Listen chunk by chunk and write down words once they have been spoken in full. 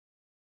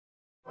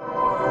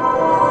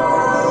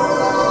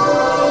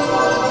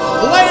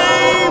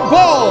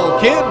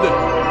kid.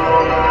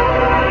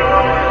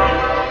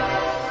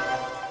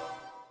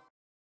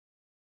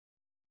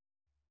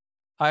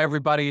 Hi,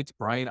 everybody. It's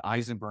Brian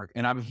Eisenberg,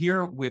 and I'm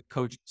here with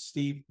Coach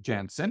Steve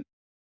Jansen.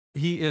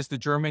 He is the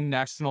German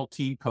national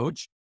team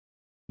coach.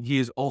 He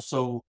is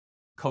also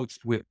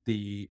coached with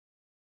the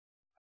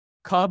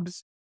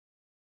Cubs.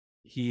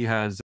 He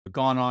has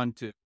gone on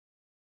to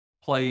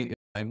play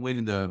and win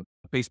in the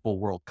Baseball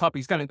World Cup.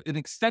 He's got an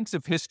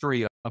extensive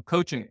history of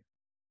coaching.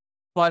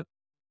 But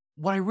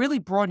what I really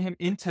brought him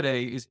in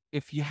today is,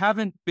 if you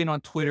haven't been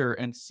on Twitter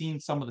and seen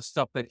some of the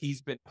stuff that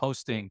he's been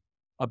posting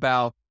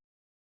about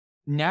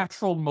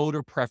natural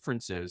motor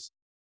preferences,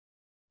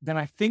 then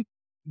I think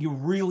you're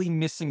really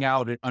missing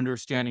out at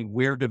understanding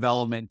where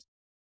development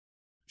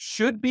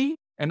should be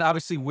and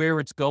obviously where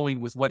it's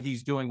going with what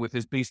he's doing with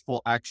his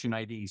baseball action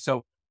ID.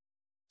 So,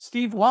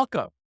 Steve,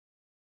 welcome.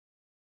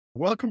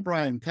 Welcome,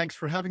 Brian. Thanks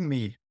for having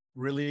me.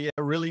 Really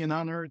an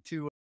honor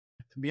to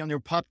be on your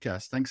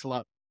podcast. Thanks a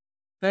lot.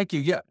 Thank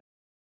you. Yeah.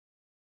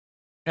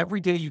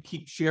 Every day you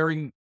keep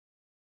sharing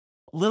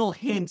little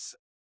hints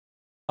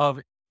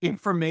of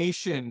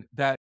information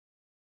that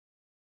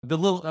the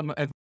little,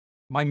 as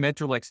my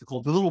mentor likes to call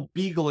it, the little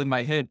beagle in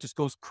my head just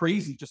goes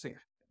crazy, just saying,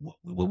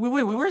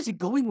 where is he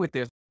going with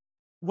this?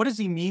 What does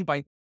he mean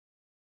by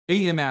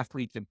AM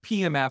athletes and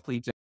PM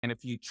athletes? And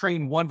if you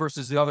train one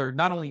versus the other,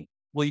 not only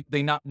will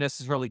they not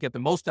necessarily get the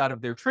most out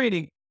of their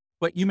training,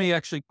 but you may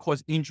actually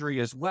cause injury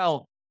as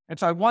well. And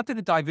so I wanted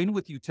to dive in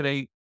with you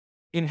today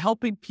in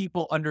helping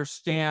people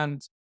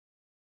understand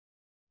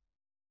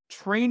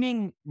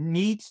training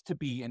needs to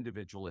be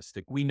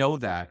individualistic. We know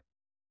that,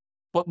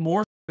 but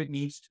more, it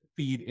needs to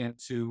feed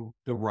into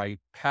the right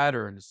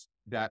patterns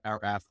that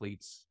our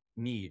athletes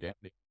need.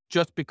 And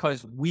just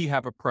because we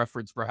have a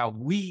preference for how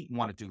we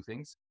want to do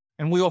things,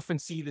 and we often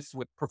see this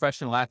with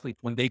professional athletes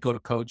when they go to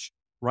coach,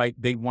 right?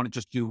 They want to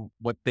just do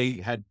what they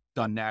had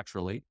done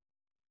naturally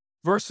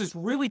versus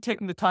really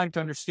taking the time to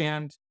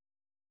understand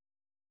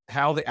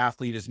how the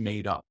athlete is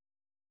made up.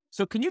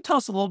 So can you tell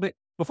us a little bit,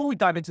 before we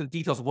dive into the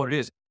details of what it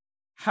is,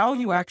 how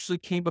you actually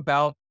came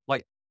about,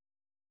 like,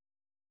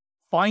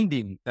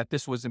 finding that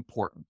this was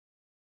important?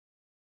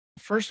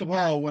 First of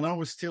all, when I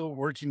was still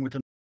working with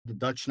the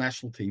Dutch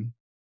national team,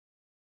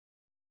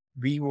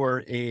 we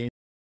were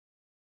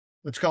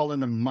let's call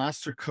it a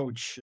master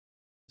coach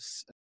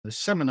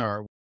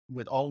seminar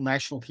with all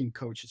national team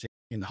coaches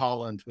in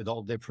Holland, with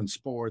all different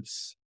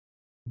sports,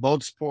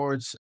 both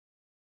sports,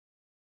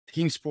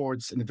 team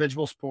sports,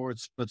 individual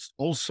sports, but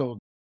also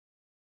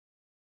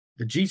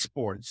the G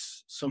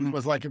sports. So it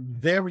was like a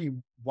very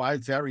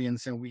wide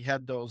variance. And we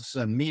had those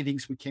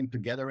meetings. We came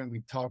together and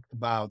we talked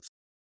about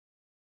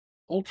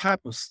all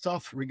type of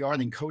stuff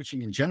regarding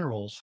coaching in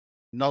general,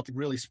 not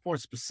really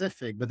sports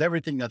specific, but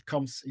everything that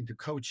comes into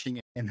coaching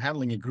and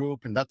handling a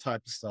group and that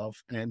type of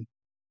stuff. And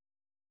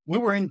we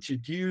were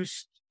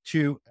introduced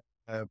to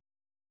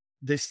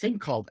this thing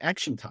called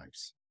action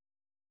types.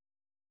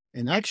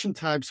 And action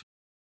types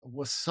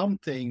was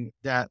something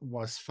that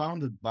was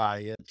founded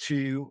by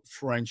two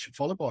French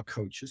volleyball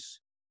coaches.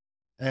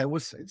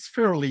 It's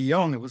fairly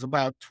young. It was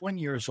about 20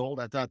 years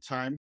old at that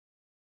time,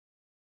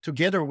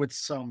 together with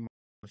some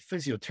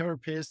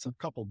physiotherapists, a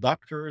couple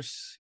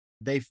doctors.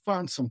 They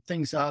found some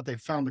things out. They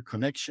found a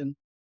connection,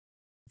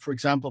 for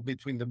example,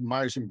 between the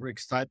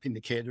Myers-Briggs type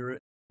indicator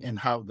and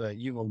how the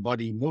human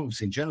body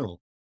moves in general.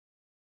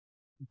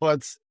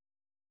 But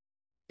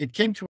it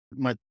came to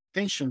my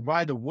attention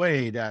right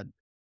away that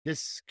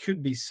this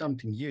could be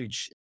something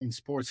huge in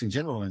sports in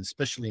general, and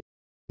especially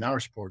in our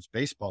sports,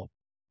 baseball.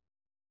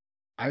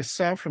 I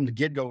saw from the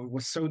get-go, it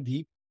was so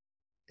deep.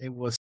 I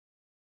was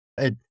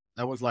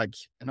like,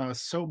 and I was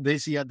so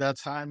busy at that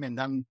time. And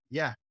then,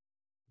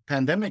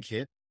 pandemic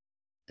hit,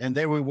 and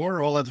there we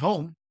were all at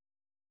home.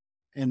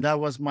 And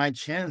that was my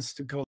chance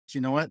to go,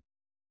 you know what,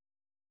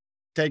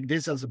 take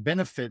this as a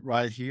benefit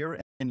right here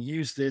and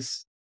use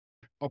this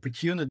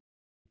opportunity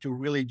to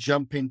really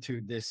jump into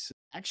this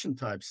action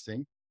types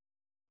thing.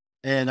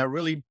 And I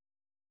really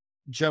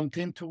jumped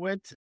into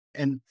it.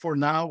 And for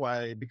now,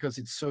 because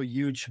it's so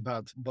huge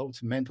about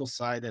both mental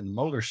side and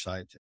motor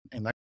side,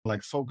 and I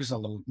like focus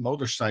on the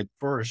motor side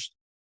first,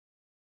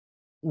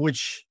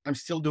 which I'm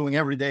still doing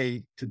every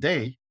day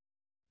today,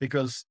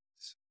 because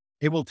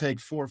it will take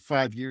 4 or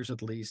 5 years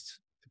at least.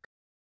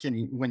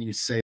 When you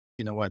say,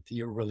 you know what,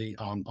 you're really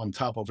on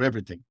top of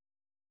everything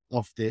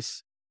of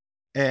this.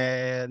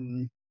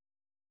 And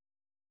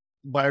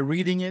by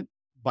reading it,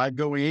 by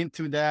going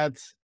into that,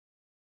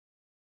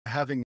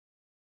 having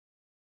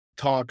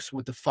talks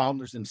with the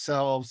founders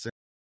themselves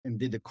and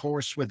did a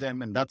course with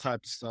them and that type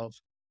of stuff,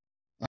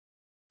 I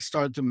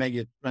started to make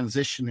a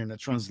transition and a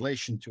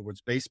translation towards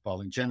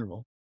baseball in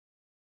general.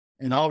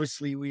 And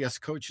obviously, we as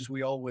coaches,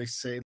 we always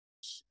say,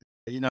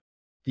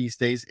 these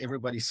days,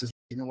 everybody says,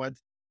 you know what,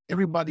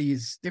 everybody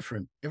is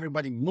different.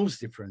 Everybody moves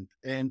different.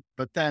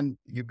 But then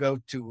you go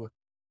to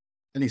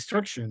an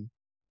instruction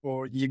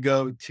or you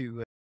go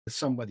to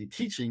somebody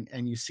teaching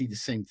and you see the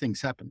same things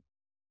happen.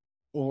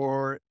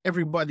 Or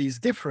everybody is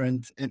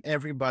different and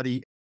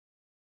everybody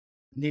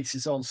needs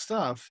his own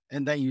stuff.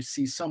 And then you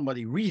see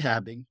somebody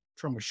rehabbing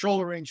from a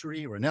shoulder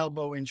injury or an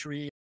elbow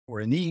injury or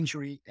a knee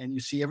injury, and you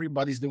see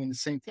everybody's doing the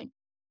same thing.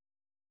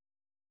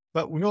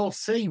 But we all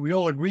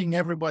agreeing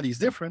everybody's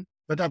different,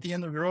 but at the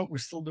end of the road, we're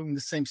still doing the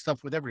same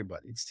stuff with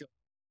everybody. It's still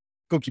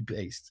cookie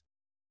paste.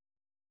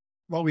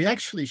 What we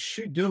actually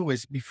should do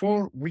is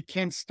before we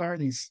can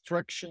start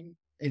instructing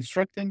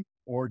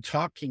or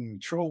talking,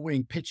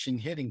 throwing, pitching,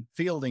 hitting,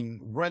 fielding,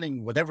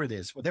 running, whatever it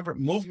is, whatever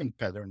movement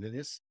pattern it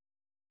is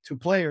to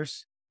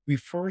players, we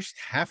first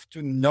have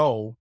to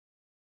know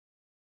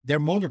their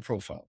motor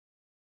profile,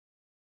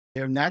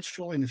 their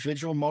natural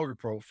individual motor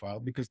profile,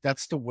 because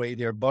that's the way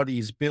their body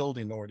is built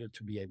in order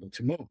to be able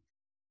to move.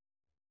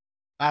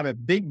 I'm a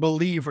big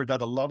believer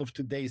that a lot of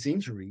today's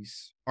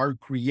injuries are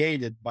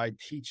created by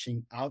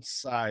teaching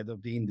outside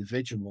of the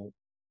individual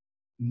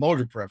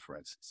motor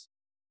preferences.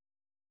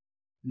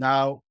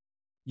 Now,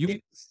 You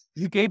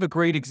gave a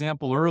great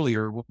example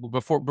earlier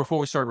before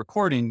we started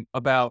recording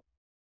about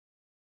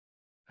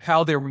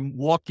how they're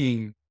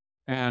walking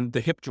and the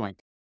hip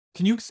joint.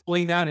 Can you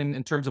explain that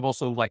in terms of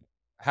also like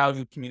how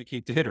you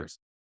communicate to hitters?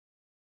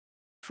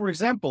 for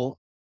example,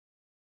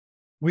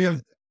 we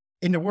have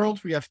in the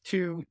world, we have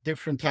two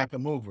different type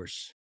of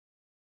movers.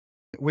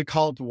 We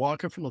call it the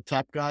walker from the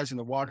top guys and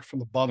the walker from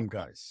the bottom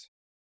guys.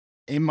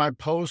 In my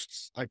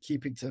posts, I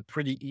keep it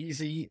pretty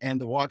easy. And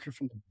the walker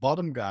from the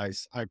bottom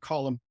guys, I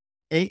call them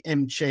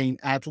AM chain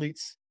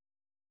athletes.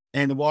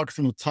 And the walker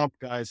from the top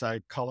guys,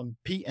 I call them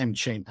PM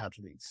chain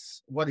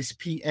athletes. What is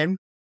PM?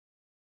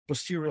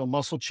 Posterior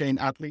muscle chain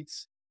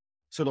athletes.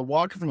 So the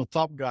walker from the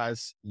top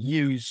guys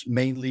use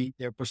mainly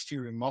their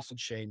posterior muscle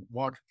chain.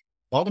 Walker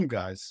bottom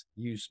guys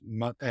use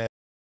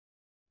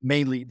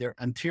mainly their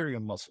anterior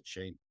muscle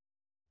chain.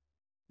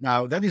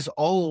 Now this is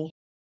all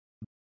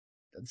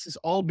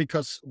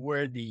because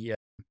where the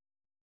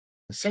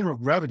center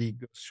of gravity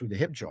goes through the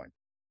hip joint.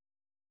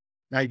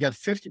 Now you got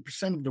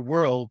 50% of the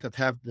world that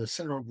have the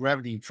center of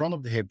gravity in front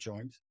of the hip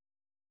joint,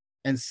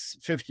 and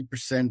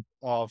 50%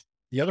 of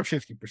the other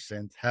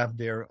 50% have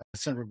their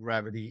center of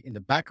gravity in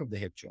the back of the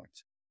hip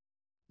joint.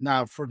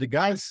 Now for the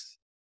guys,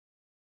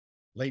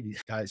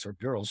 ladies, guys or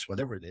girls,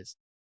 whatever it is,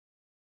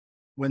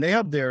 when they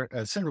have their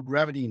center of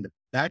gravity in the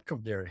back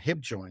of their hip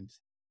joint,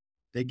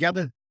 they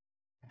gotta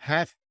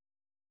have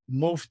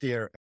move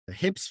their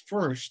hips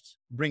first,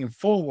 bring them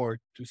forward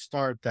to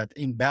start that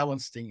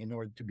imbalance thing in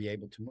order to be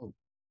able to move.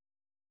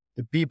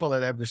 The people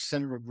that have the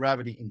center of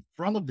gravity in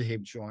front of the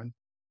hip joint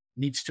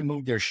needs to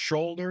move their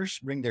shoulders,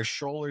 bring their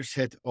shoulders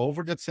head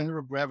over that center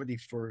of gravity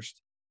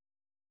first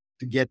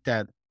to get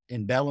that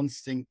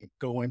imbalance thing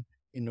going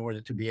in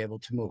order to be able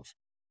to move.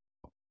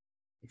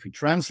 If we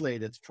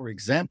translate it, for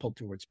example,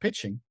 towards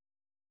pitching,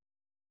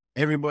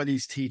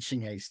 everybody's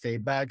teaching a stay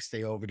back,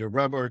 stay over the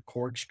rubber,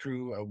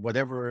 corkscrew, or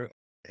whatever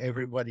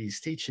everybody's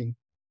teaching.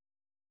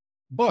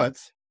 But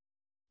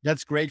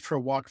that's great for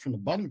a walk from the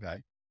bottom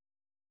guy.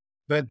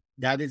 But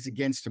that is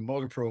against the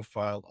motor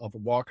profile of a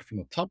walker from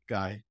the top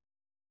guy,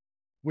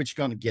 which is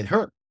going to get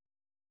hurt.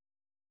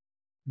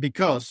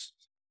 Because,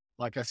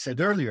 like I said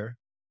earlier,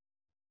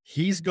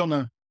 he's going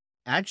to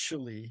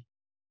actually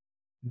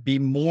be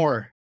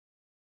more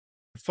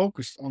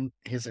focused on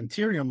his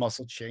anterior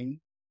muscle chain,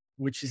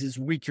 which is his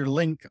weaker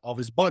link of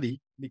his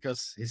body,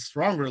 because his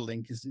stronger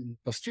link is in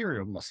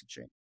posterior muscle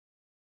chain.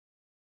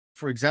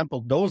 For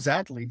example, those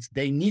athletes,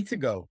 they need to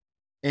go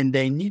and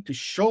they need the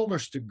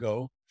shoulders to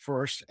go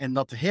first and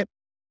not the hip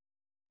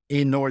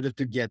in order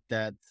to get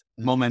that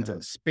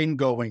Momentum. spin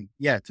going.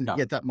 Yeah, to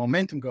get that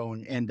momentum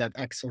going and that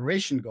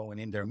acceleration going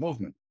in their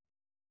movement.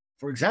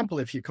 For example,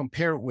 if you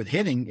compare it with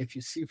hitting, if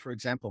you see, for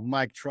example,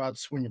 Mike Trout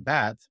swing a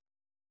bat,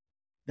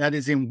 that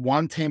is in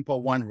one tempo,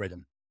 one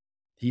rhythm.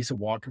 He's a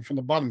walker from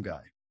the bottom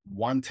guy.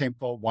 One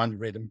tempo, one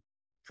rhythm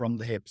from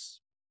the hips.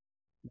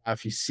 Now,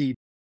 if you see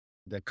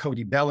the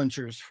Cody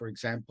Bellingers, for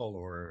example,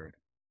 or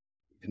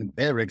even a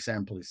better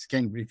example is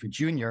Ken Griffey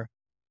Jr.,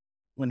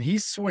 when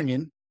he's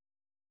swinging,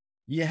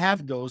 you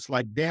have those,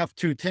 like they have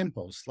two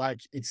tempos. Like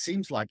it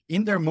seems like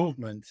in their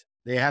movement,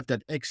 they have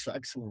that extra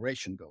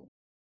acceleration going.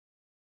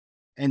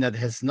 And that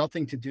has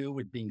nothing to do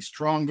with being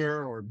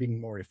stronger or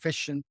being more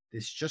efficient.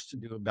 It's just to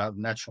do about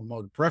natural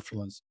motor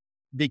preference,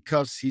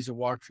 because he's a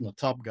walk from the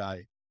top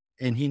guy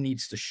and he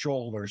needs the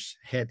shoulders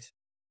head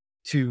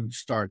to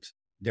start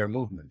their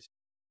movement.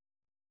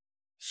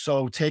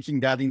 So taking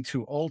that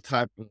into all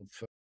type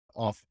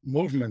of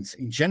movements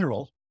in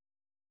general,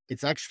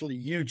 it's actually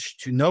huge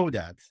to know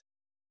that,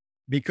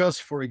 because,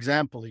 for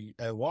example,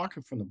 a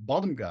walker from the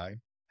bottom guy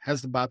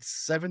has about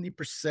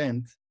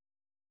 70%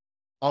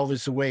 of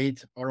his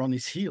weight are on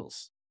his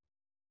heels.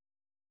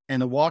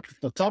 And a walker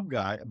from the top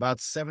guy, about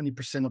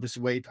 70% of his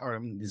weight are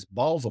on his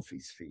balls of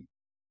his feet.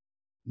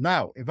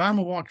 Now, if I'm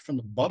a walker from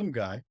the bottom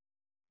guy,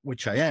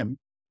 which I am,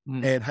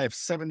 and I have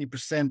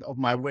 70% of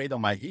my weight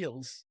on my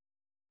heels,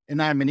 and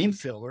I'm an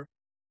infielder,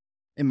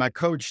 and my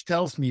coach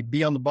tells me,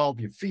 be on the ball of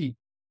your feet,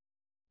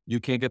 You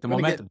can't get the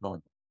momentum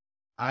going.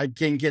 I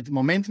can get the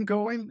momentum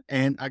going,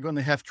 and I'm going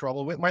to have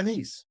trouble with my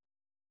knees.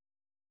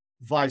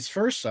 Vice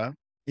versa,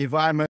 if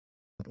I'm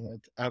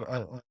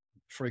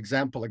for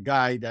example, a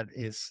guy that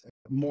is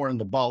more on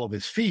the ball of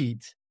his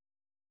feet,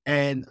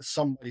 and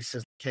somebody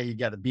says, okay, you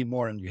got to be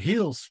more on your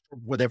heels for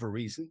whatever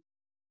reason,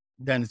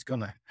 then it's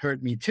going to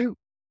hurt me too.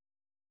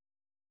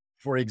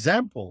 For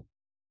example,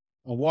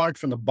 a walk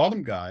from the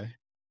bottom guy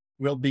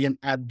will be an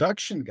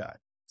adduction guy.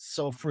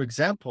 So, for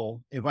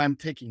example, if I'm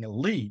taking a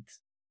lead,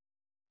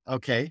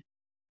 okay,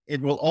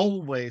 it will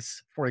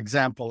always, for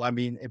example, I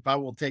mean, if I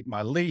will take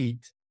my lead,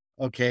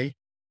 okay,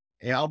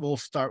 I will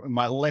start with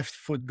my left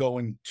foot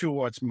going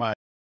towards my,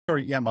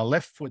 my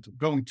left foot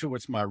going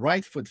towards my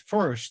right foot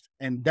first,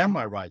 and then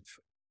my right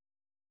foot.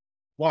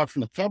 Walk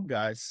from the top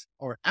guys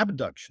or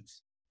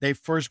abductions. They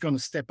first going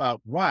to step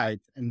out right,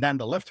 and then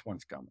the left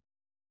one's coming.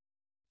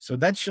 So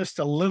that's just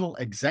a little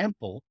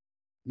example.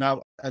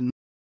 Now,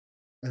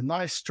 a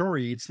nice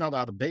story. It's not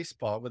out of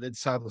baseball, but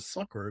it's out of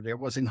soccer. There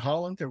was in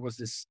Holland, there was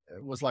this,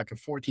 it was like a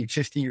 14,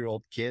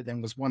 15-year-old kid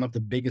and was one of the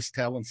biggest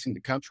talents in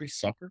the country,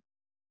 soccer.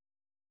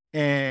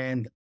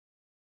 And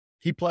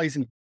he plays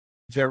in a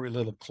very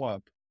little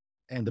club.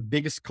 And the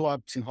biggest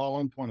clubs in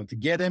Holland wanted to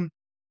get him.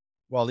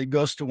 Well, he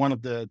goes to one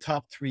of the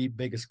top 3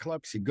 biggest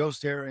clubs. He goes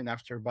there, and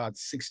after about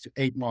 6 to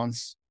 8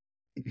 months,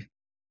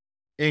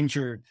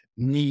 injured,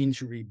 knee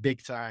injury,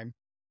 big time.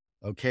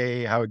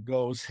 Okay, how it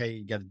goes. Hey,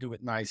 you got to do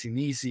it nice and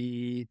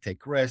easy.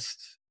 Take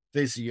rest,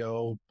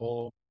 physio,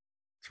 pull.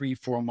 3,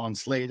 4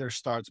 months later,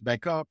 starts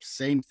back up.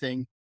 Same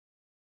thing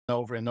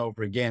over and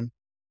over again.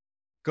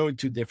 Going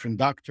to different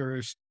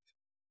doctors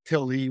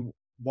till he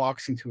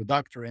walks into a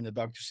doctor, and the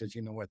doctor says,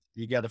 you know what,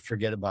 you got to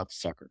forget about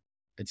soccer.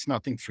 It's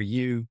nothing for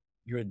you.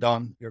 You're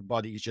done. Your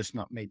body is just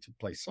not made to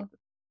play soccer.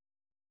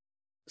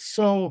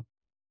 So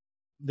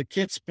the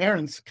kid's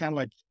parents kind of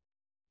like,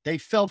 they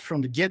felt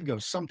from the get-go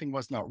something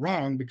was not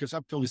wrong, because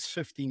up till he's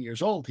 15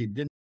 years old, he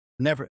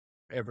never,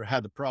 ever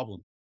had a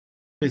problem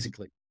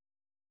physically.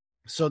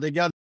 So they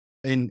got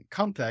in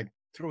contact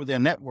through their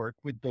network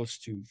with those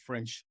 2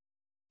 French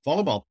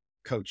volleyball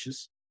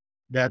coaches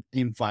that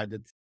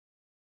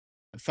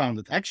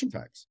founded Action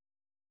Facts.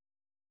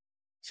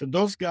 So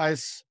those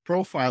guys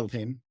profiled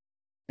him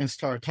and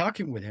started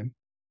talking with him.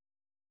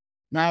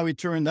 Now it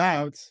turned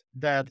out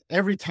that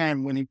every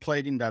time when he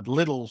played in that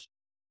little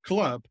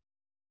club,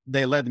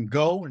 they let him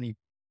go, and he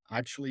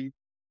actually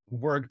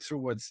worked through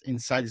what's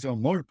inside his own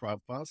motor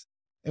profiles.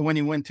 And when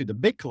he went to the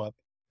big club,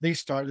 they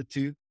started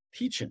to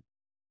teach him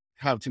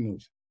how to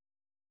move.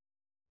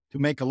 To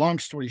make a long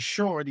story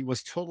short, he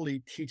was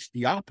totally teach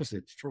the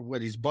opposite for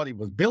what his body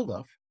was built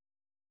of.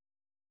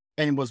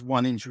 And it was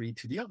one injury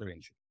to the other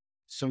injury.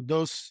 So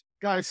those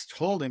guys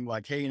told him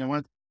like, hey, you know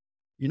what?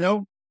 You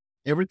know,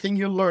 everything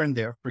you learned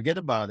there, forget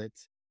about it.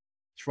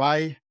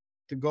 Try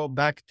to go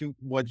back to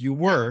what you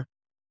were.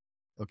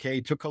 Okay,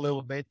 it took a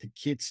little bit. The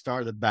kid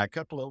started back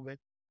up a little bit.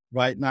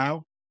 Right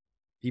now,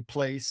 he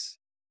plays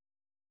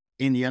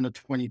in the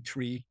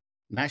under-23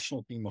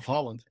 national team of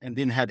Holland and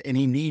didn't have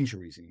any knee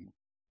injuries anymore.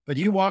 But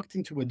you walked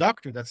into a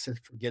doctor that said,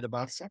 forget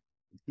about soccer.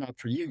 It's not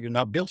for you. You're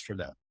not built for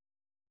that.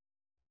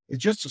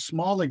 It's just a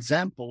small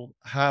example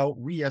how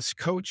we as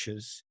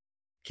coaches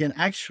can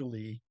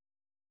actually,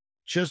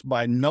 just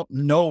by not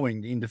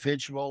knowing the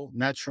individual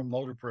natural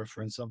motor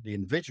preference of the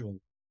individual,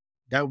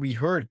 that we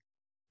hurt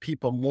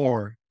people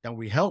more than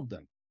we help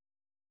them.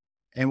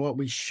 And what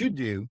we should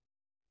do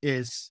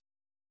is,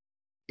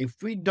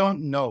 if we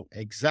don't know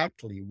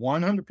exactly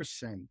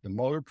 100% the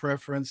motor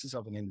preferences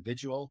of an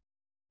individual,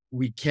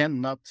 we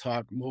cannot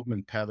talk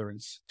movement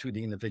patterns to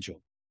the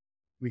individual.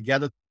 We got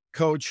to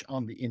coach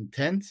on the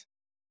intent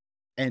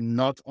and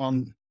not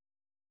on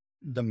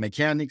the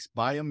mechanics,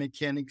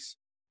 biomechanics,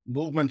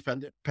 movement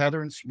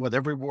patterns,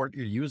 whatever word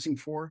you're using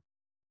for,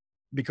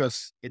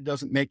 because it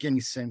doesn't make any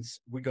sense.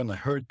 We're going to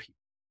hurt people.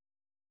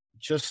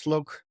 Just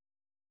look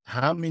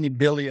how many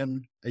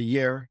billion a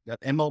year that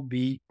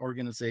MLB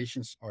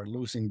organizations are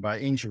losing by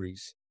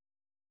injuries.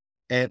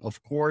 And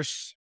of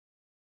course,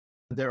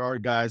 there are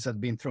guys that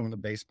have been throwing the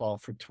baseball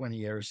for 20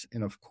 years.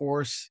 And of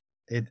course,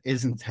 it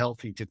isn't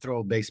healthy to throw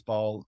a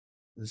baseball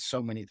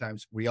so many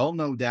times. We all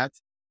know that.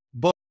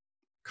 But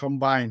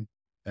combine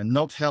a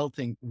not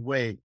healthy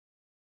way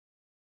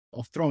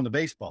of throwing the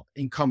baseball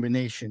in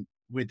combination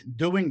with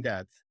doing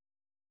that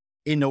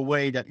in a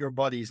way that your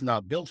body is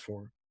not built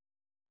for,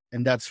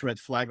 and that's red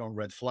flag on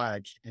red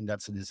flag, and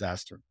that's a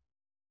disaster.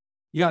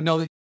 Yeah,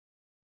 no,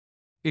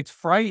 it's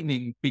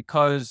frightening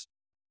because,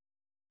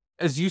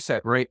 as you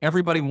said, right,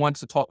 everybody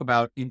wants to talk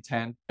about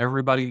intent.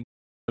 Everybody,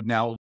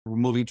 now we're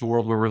moving to a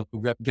world where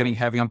we're getting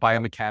heavy on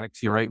biomechanics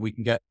here, right? We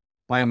can get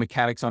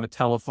biomechanics on a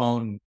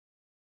telephone,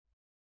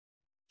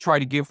 try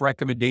to give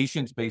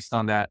recommendations based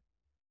on that.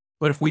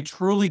 But if we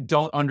truly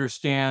don't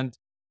understand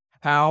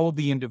how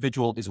the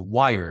individual is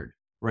wired,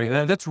 right,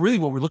 that's really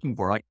what we're looking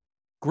for. Like,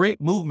 great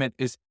movement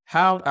is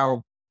how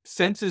our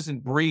senses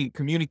and brain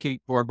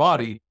communicate to our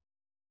body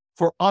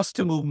for us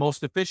to move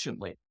most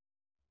efficiently.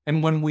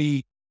 And when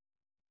we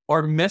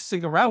are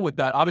messing around with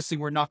that, obviously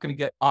we're not going to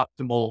get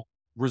optimal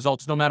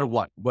results no matter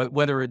what,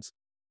 whether it's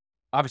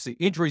obviously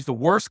injury is the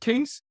worst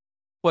case,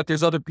 but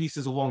there's other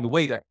pieces along the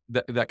way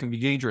that can be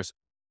dangerous.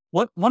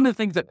 One of the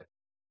things that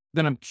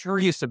I'm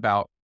curious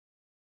about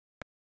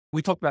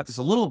we talked about this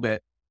a little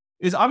bit,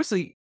 is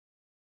obviously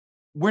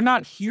we're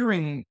not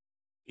hearing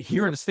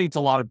here in the States a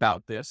lot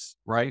about this,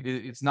 right?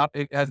 It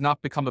has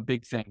not become a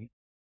big thing.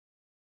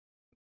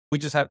 We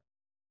just have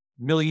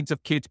millions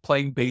of kids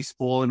playing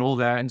baseball and all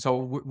that. And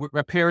so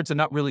our parents are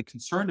not really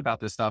concerned about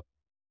this stuff.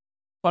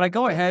 But I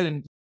go ahead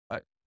and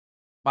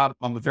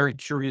I'm a very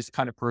curious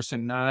kind of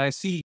person. And I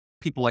see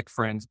people like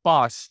friends,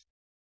 Boss,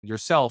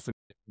 yourself, and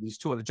these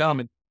two other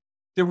gentlemen,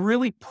 they're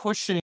really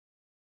pushing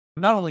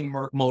not only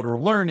motor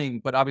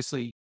learning, but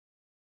obviously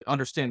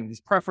understanding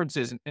these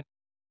preferences and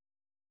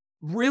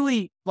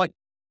really like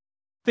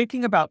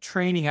thinking about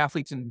training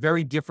athletes in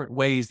very different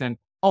ways than,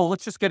 oh,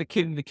 let's just get a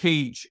kid in the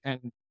cage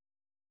and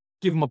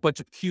give him a bunch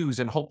of cues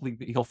and hopefully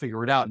he'll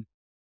figure it out. And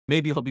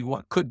maybe he'll be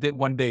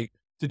one day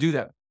to do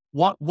that.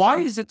 Why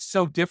is it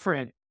so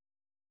different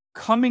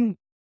coming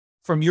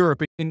from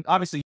Europe? And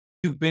obviously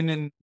you've been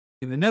in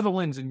the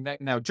Netherlands and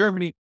now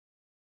Germany.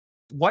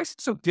 Why is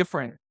it so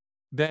different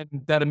than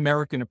that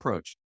American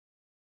approach?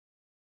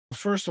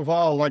 First of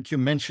all, like you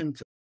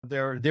mentioned,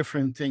 there are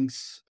different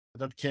things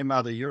that came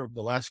out of Europe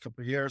the last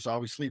couple of years.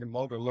 Obviously, the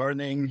motor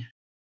learning,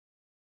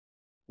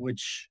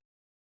 which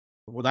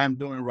what I'm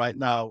doing right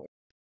now,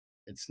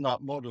 it's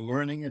not motor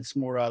learning. It's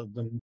more out of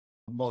the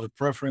motor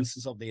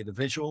preferences of the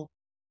individual.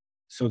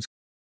 So it's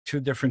two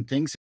different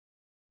things.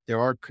 There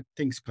are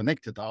things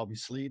connected,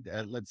 obviously.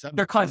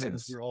 They're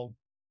cousins. We're all,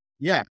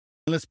 yeah.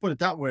 Let's put it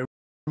that way.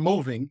 We're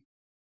moving.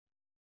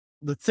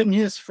 The thing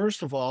is,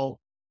 first of all,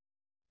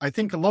 I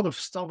think a lot of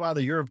stuff out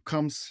of Europe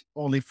comes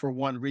only for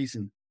one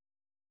reason: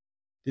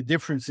 the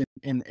difference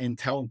in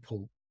talent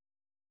pool.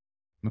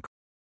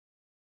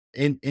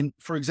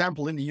 For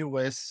example, in the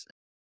US,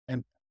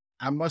 and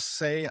I must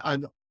say, I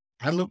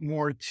look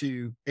more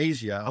to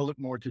Asia. I look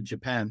more to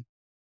Japan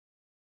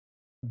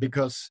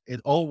because it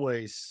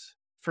always,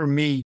 for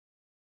me,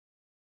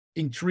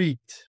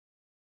 intrigued.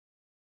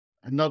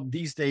 And not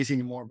these days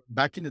anymore.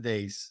 Back in the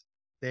days,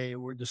 they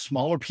were the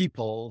smaller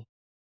people.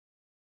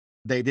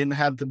 They didn't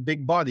have the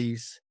big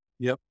bodies.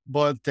 Yep.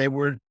 But they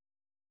were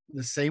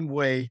the same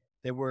way.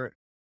 They were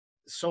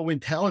so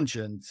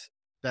intelligent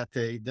that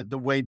the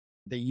way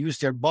they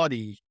used their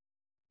body,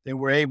 they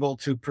were able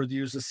to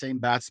produce the same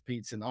bat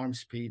speeds and arm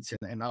speeds.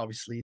 And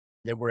obviously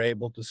they were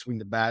able to swing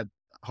the bat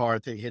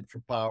hard. They hit for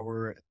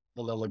power,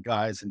 the little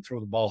guys, and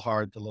throw the ball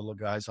hard, the little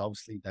guys.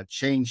 Obviously that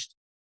changed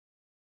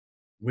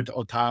with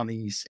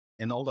Otanis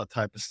and all that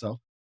type of stuff.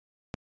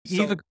 He's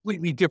a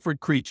completely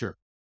different creature.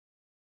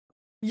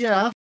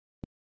 Yeah.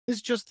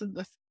 It's just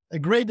a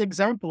great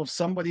example of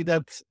somebody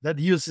that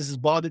uses his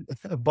body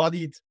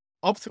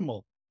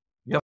optimal.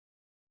 Yep.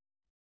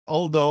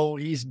 Although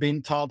he's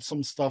been taught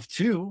some stuff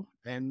too,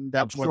 and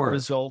that's what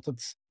resulted.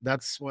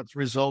 That's what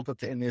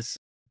resulted in his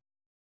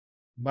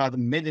about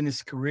mid in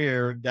his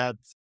career that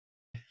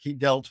he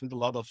dealt with a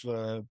lot of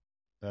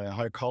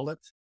how you call it,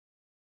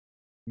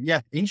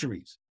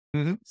 injuries.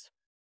 Mm-hmm.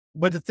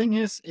 But the thing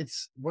is,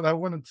 it's what I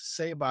wanted to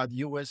say about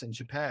US and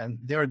Japan.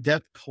 Their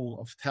depth pool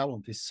of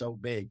talent is so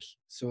big.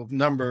 So if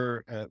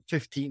number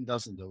 15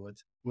 doesn't do it,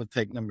 we'll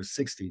take number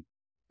 16.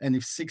 And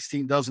if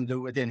 16 doesn't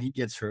do it, then he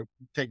gets hurt,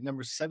 we'll take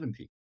number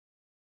 70.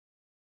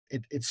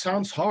 It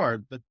sounds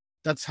hard, but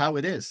that's how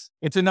it is.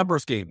 It's a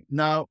numbers game.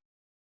 Now,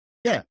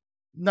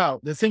 Now,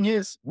 the thing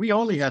is, we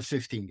only have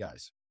 15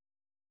 guys.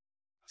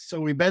 So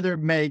we better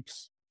make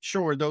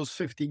sure those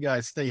 50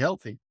 guys stay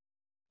healthy.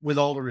 With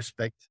all the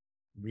respect,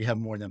 we have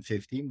more than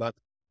 15, but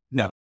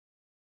no.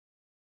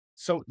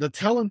 So the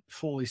talent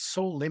pool is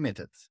so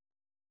limited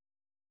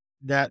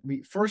that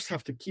we first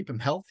have to keep them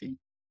healthy.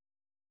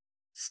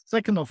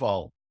 Second of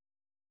all,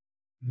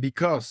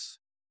 because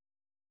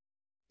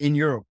in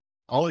Europe,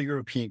 all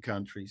European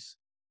countries,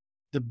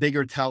 the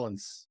bigger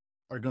talents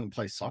are going to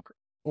play soccer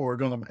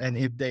and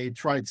if they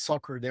tried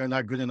soccer, they're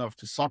not good enough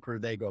to soccer,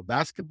 they go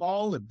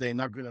basketball. If they're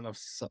not good enough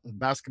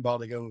basketball,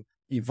 they go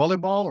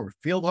volleyball or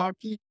field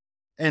hockey.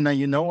 And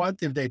you know what?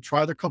 If they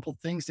tried a couple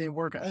things, they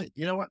work.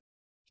 You know what?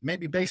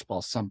 Maybe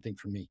baseball's something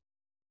for me.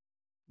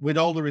 With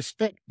all the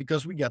respect,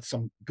 because we got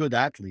some good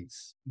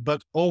athletes.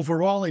 But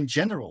overall, in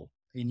general,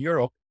 in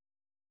Europe,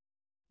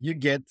 you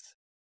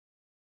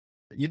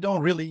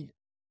don't really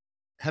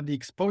have the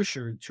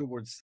exposure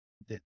towards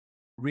the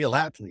real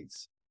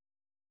athletes.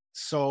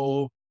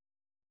 So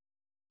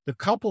the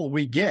couple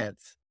we get,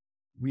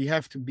 we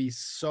have to be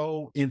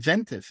so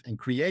inventive and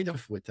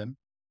creative with them.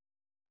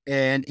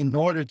 And in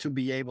order to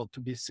be able to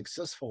be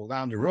successful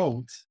down the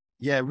road,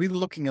 we're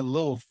looking a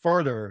little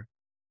further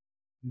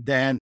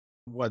than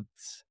what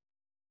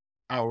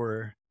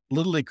our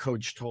Little League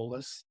coach told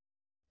us.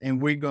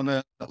 And we're going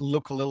to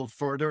look a little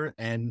further.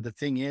 And the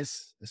thing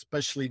is,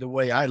 especially the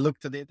way I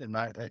looked at it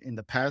in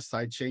the past,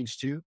 I changed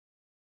too.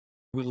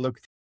 We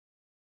looked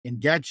in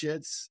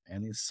gadgets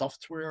and in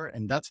software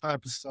and that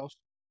type of stuff.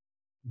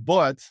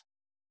 But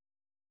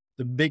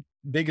the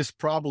biggest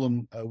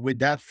problem with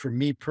that for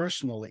me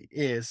personally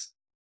is,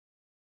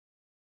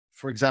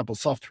 for example,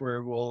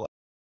 software will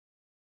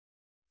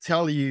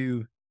tell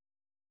you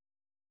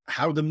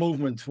how the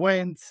movement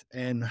went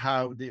and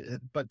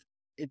but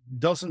it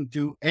doesn't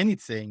do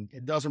anything.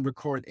 It doesn't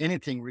record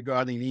anything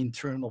regarding the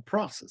internal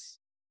process.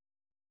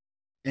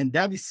 And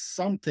that is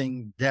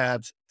something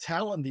that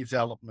talent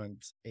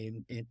development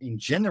in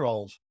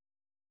general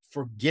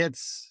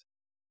forgets,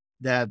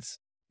 that,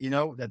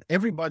 that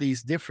everybody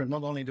is different,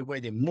 not only the way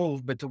they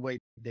move, but the way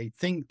they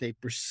think, they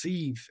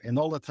perceive, and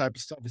all that type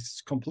of stuff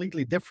is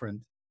completely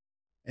different.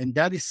 And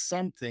that is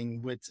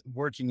something with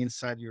working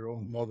inside your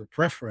own motor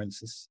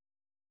preferences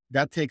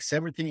that takes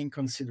everything in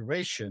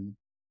consideration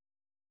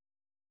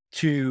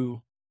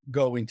to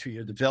go into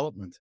your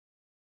development.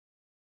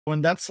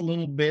 And that's a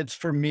little bit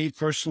for me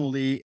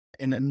personally,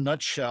 in a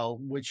nutshell,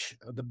 which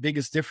the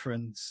biggest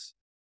difference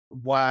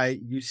why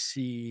you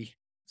see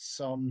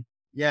some,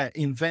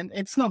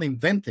 it's not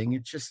inventing,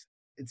 it's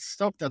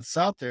stuff that's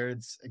out there.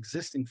 It's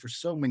existing for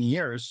so many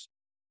years,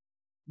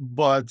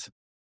 but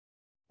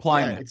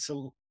Applying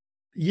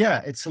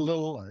yeah,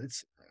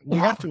 it. we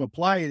have to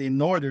apply it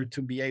in order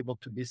to be able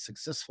to be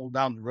successful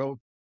down the road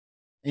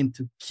and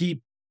to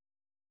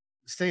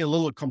stay a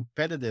little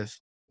competitive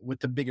with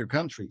the bigger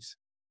countries.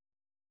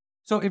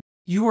 So if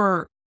you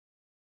were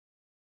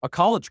a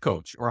college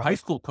coach or a high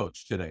school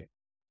coach today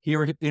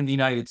here in the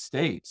United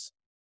States,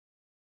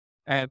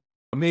 and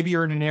maybe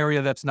you're in an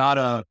area that's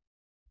not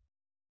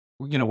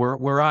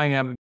where I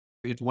am,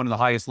 it's one of the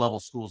highest level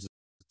schools.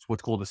 It's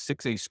what's called a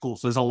 6A school.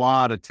 So there's a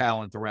lot of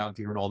talent around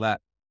here and all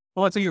that.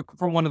 Well, let's say you're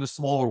from one of the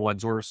smaller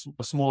ones or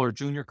a smaller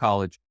junior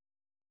college,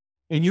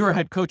 and you're a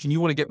head coach and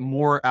you want to get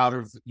more out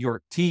of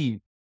your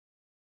team.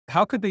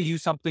 How could they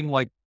use something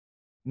like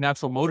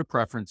natural motor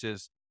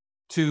preferences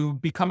to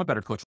become a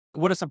better coach?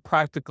 What are some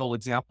practical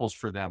examples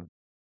for them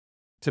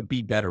to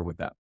be better with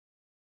that?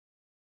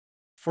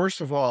 First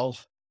of all,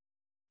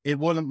 it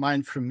wouldn't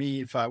mind for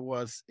me if I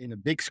was in a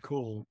big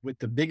school with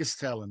the biggest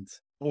talent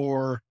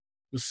or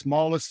the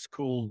smallest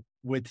school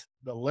with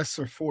the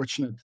lesser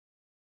fortunate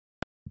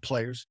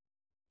players.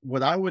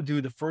 What I would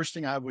do, the first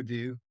thing I would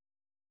do,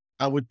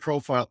 I would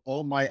profile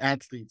all my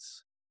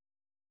athletes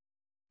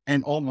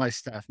and all my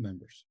staff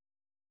members.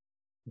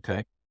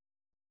 Okay.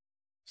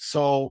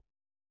 So,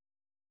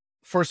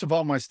 first of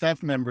all, my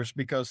staff members,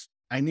 because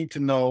I need to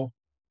know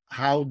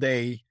who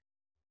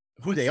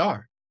they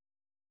are.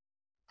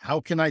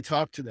 How can I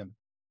talk to them?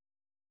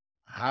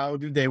 How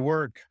do they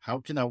work? How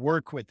can I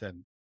work with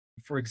them?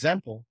 For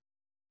example,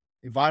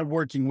 if I'm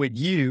working with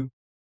you,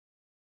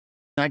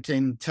 I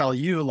can tell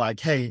you like,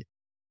 hey,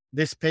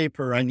 this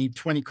paper, I need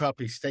 20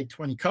 copies, take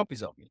 20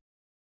 copies of me.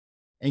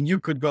 And you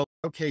could go,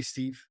 okay,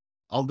 Steve,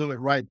 I'll do it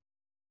right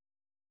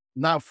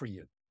now for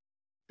you.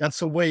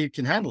 That's a way you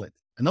can handle it.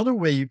 Another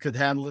way you could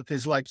handle it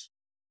is like,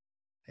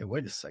 hey,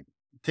 wait a second,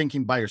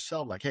 thinking by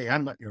yourself, like, hey,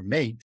 I'm not your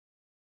mate.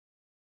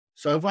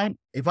 So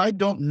if I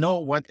don't know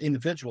what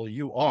individual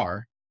you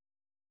are,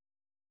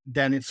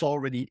 then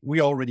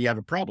we already have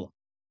a problem.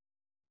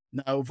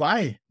 Now, if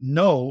I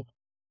know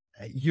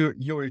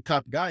you're a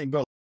top guy and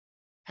go,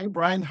 hey,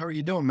 Brian, how are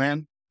you doing,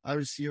 man?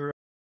 How's your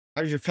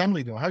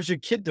family doing? How's your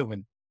kid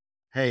doing?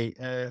 Hey,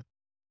 did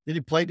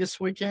he play this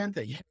weekend?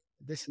 Yeah,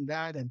 this and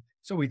that. And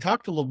so we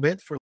talked a little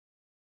bit for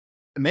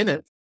a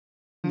minute.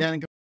 And then I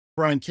go,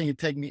 Brian, can you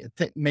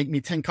make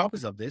me 10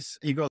 copies of this?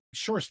 And you go,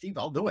 sure, Steve,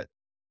 I'll do it.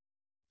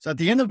 So at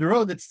the end of the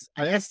road,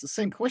 I asked the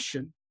same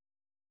question,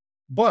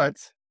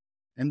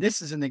 and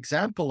this is an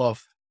example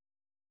of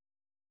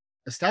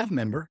a staff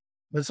member,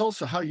 but it's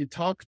also how you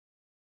talk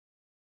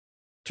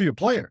to your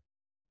player.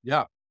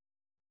 Yeah.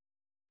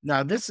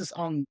 Now, this is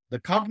on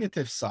the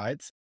cognitive side,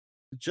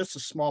 just a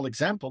small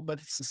example, but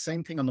it's the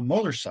same thing on the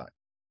motor side.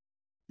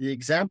 The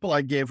example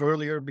I gave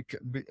earlier,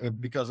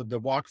 because of the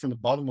walk from the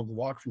bottom of the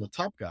walk from the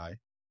top guy,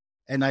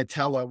 and I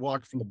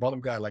walk from the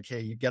bottom guy, like,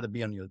 hey, you got to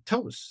be on your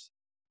toes,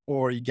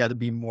 or you got to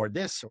be more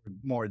this or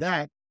more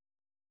that.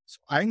 So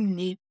I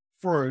need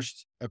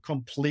first a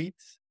complete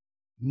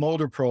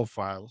motor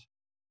profile,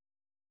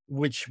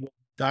 which will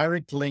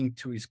direct link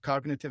to his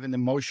cognitive and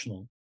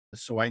emotional.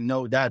 So I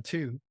know that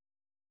too.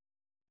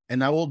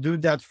 And I will do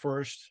that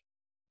first.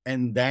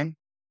 And then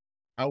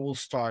I will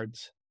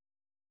start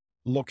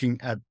looking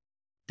at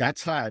that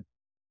side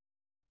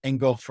and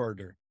go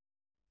further.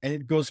 And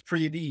it goes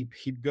pretty deep.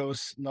 He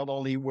goes not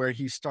only where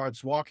he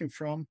starts walking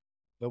from,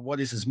 but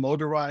what is his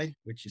motor eye,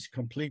 which is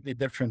completely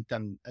different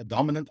than a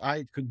dominant eye.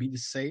 It could be the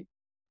same.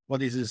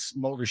 What is his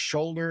motor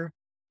shoulder?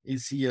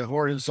 Is he a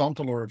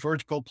horizontal or a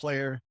vertical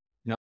player?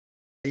 Yeah.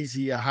 Is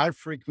he a high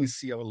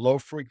frequency or a low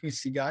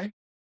frequency guy?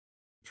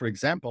 For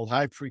example,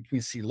 high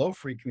frequency, low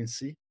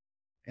frequency.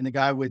 And a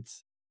guy with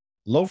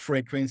low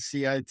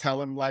frequency, I tell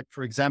him, like,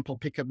 for example,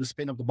 pick up the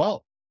spin of the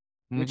ball,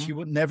 which he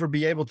would never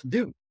be able to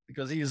do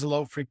because he is a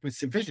low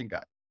frequency vision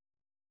guy.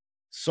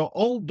 So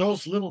all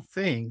those little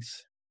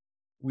things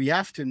we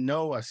have to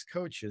know as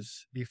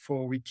coaches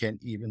before we can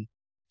even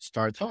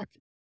start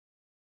talking.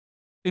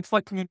 It's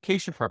like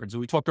communication preference.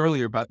 We talked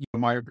earlier about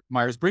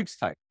Myers-Briggs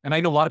type. And I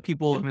know a lot of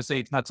people are going to say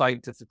it's not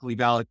scientifically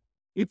valid.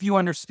 If you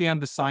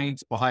understand the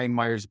science behind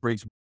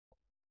Myers-Briggs,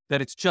 that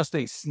it's just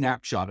a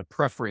snapshot, a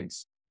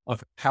preference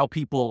of how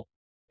people,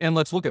 and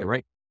let's look at it,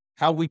 right?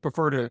 How we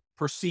prefer to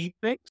perceive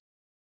things.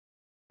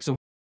 So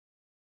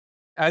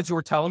as you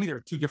were telling me, there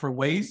are two different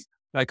ways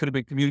that could have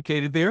been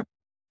communicated there.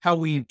 How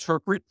we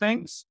interpret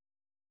things,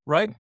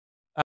 right?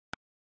 Uh,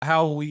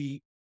 how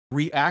we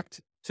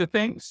react to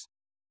things,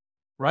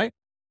 right?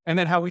 And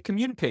then how we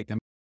communicate them,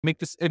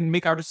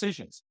 make our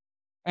decisions.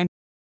 And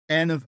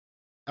And if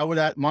I would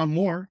add one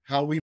more,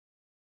 how we,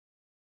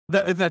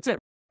 that's it.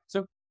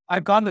 So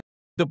I've gone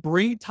the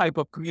brain type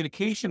of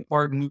communication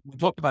part, and we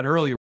talked about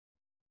earlier.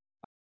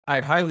 I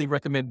highly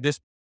recommend this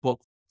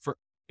book for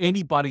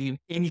anybody in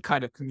any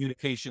kind of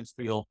communications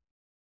field.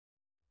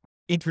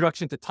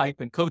 Introduction to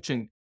Type and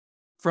Coaching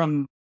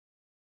from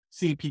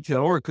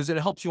CPT.org, because it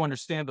helps you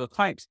understand the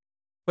types.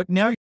 But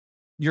now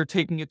you're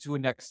taking it to a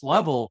next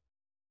level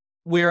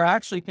where I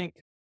actually think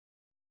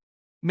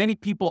many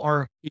people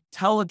are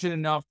intelligent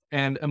enough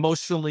and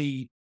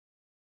emotionally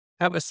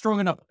have a strong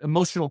enough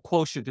emotional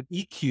quotient of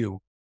EQ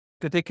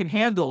that they can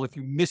handle if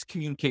you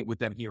miscommunicate with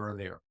them here or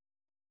there.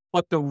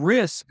 But the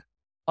risk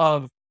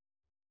of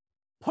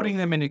putting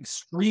them in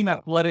extreme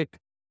athletic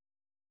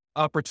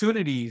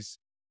opportunities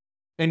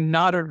and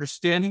not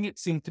understanding it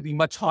seems to be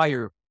much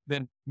higher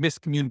than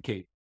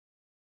miscommunicate.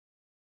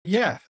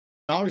 yeah,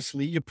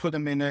 obviously you put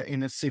them in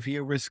a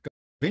severe risk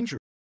of injury.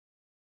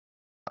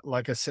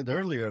 Like I said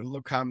earlier,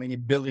 look how many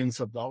billions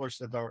of dollars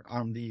that are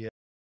on the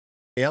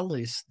AL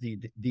list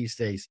these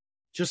days.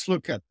 Just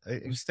look at,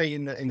 stay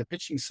in the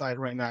pitching side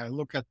right now and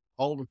look at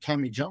all the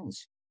Tommy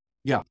Jones.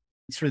 Yeah.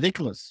 It's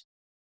ridiculous.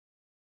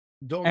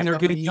 Don't And they're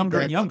tell getting me younger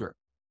and that- younger.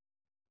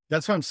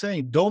 That's what I'm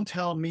saying. Don't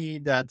tell me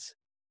that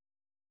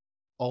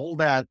all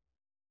that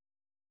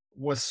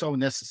was so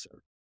necessary.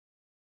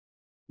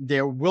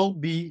 There will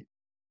be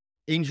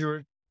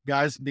injured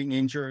guys being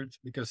injured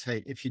because,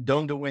 hey, if you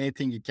don't do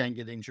anything, you can't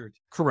get injured.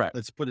 Correct.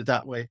 Let's put it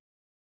that way.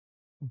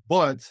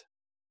 But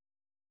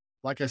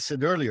like I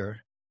said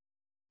earlier,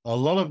 a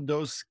lot of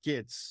those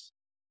kids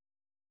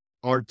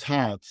are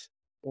taught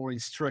or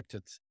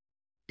instructed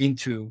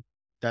into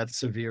that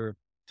severe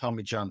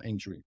Tommy John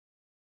injury.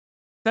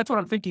 That's what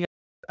I'm thinking.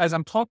 As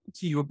I'm talking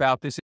to you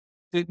about this,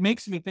 it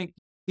makes me think,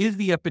 is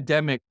the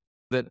epidemic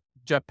that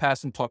Jeff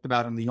Passan talked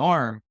about in the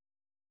arm,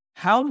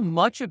 how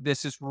much of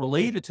this is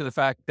related to the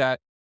fact that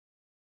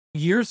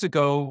years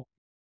ago,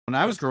 when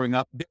I was growing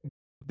up,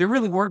 there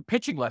really weren't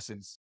pitching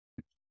lessons.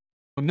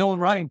 Nolan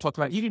Ryan talked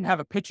about, he didn't have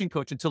a pitching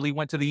coach until he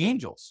went to the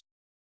Angels.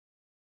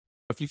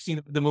 If you've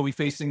seen the movie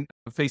Facing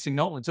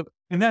Nolan. So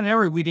in that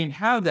era, we didn't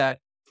have that.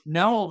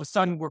 Now, all of a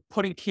sudden, we're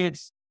putting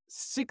kids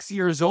 6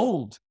 years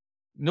old,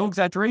 no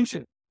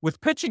exaggeration, with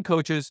pitching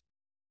coaches,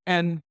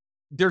 and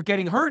they're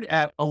getting hurt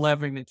at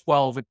 11 and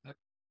 12.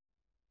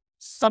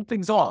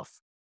 Something's off.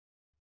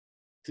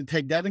 To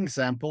take that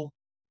example,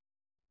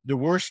 the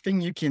worst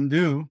thing you can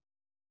do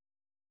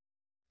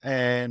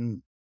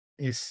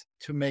is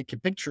to make a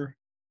picture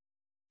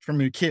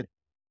from your kid.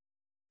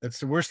 That's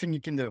the worst thing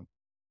you can do.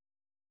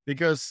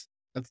 Because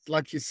it's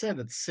like you said,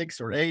 at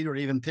 6 or 8 or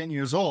even 10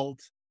 years old,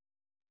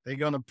 they're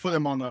going to put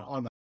them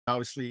on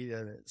obviously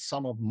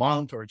some of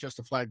month or just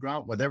a flat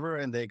ground, whatever,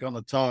 and they're going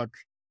to talk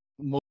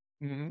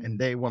and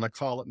they want to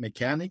call it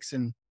mechanics.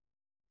 And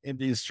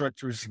the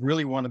instructors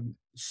really want to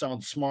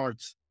sound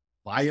smart,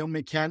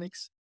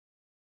 biomechanics.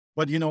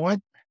 But you know what?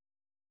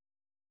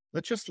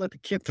 Let's just let the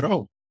kid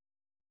throw.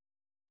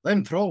 Let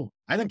him throw.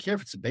 I don't care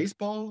if it's a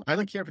baseball. I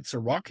don't care if it's a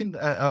rock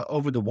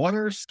over the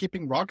water,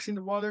 skipping rocks in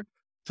the water,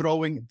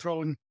 throwing,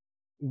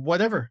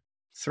 whatever.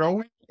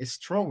 Throwing is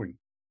throwing.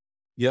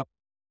 Yep.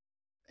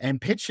 And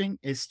pitching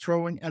is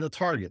throwing at a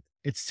target.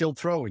 It's still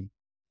throwing.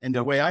 And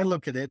the way I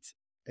look at it,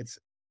 it's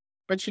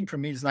pitching for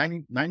me is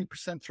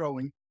 90%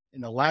 throwing,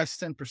 and the last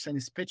 10%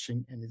 is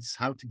pitching, and it's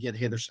how to get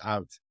hitters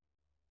out.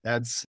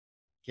 That's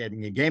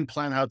getting a game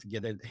plan, how to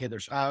get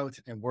hitters out,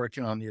 and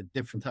working on the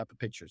different type of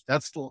pitchers.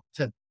 That's still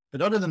it.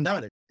 But other than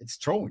that, it's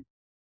throwing.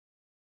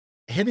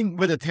 Hitting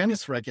with a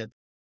tennis racket,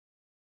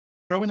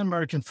 throwing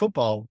American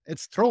football,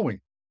 it's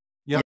throwing.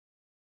 Yep.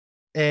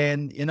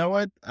 And you know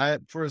what?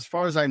 For as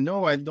far as I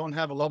know, I don't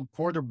have a lot of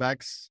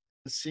quarterbacks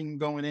seen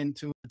going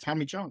into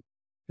Tommy John.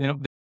 They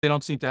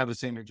don't seem to have the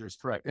same injuries,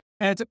 correct?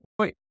 And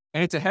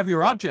it's a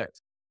heavier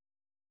object.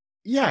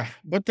 Yeah,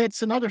 but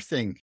that's another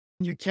thing.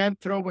 You can't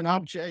throw an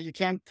object. You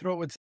can't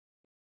throw it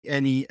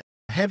any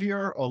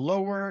heavier or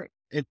lower.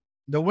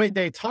 The way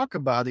they talk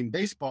about in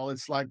baseball,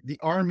 it's like the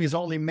arm is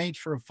only made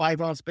for a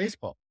 5-ounce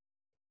baseball.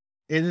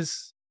 It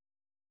is.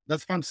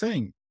 That's what I'm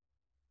saying.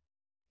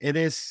 It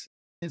is.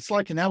 It's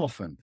like an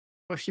elephant.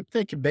 If you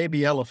take a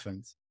baby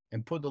elephant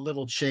and put a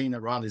little chain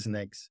around his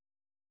necks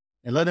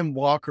and let him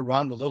walk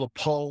around the little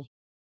pole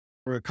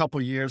for a couple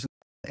of years,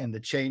 and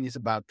the chain is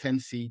about 10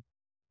 feet,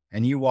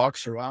 and he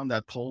walks around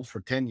that pole for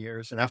 10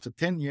 years. And after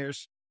 10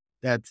 years,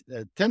 that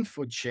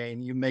 10-foot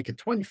chain, you make a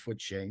 20-foot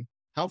chain.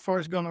 How far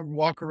is going to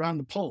walk around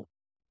the pole?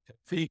 10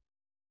 feet.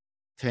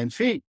 10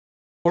 feet.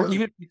 Or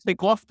even if you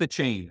take off the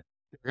chain,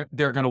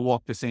 they're going to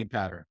walk the same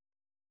pattern.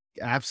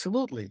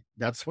 Absolutely.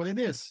 That's what it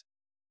is.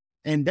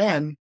 And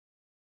then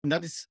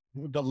that is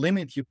the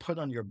limit you put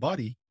on your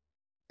body.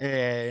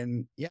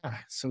 And yeah,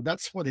 so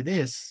that's what it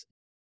is.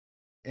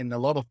 And a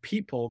lot of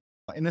people,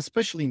 and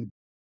especially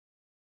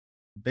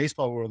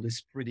baseball world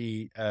is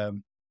pretty,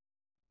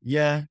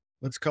 yeah,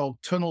 let's call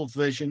tunnel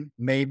vision,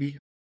 maybe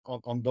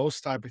on those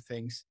type of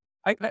things.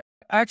 I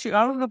actually,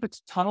 I don't know if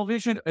it's tunnel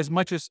vision as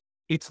much as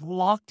it's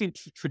locked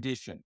into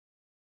tradition.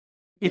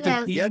 It's a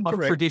Yeah, yeah, game of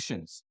correct.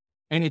 traditions,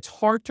 and it's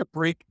hard to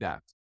break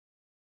that.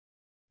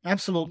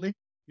 Absolutely.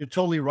 You're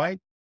totally right.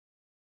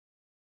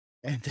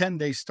 And then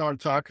they start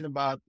talking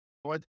about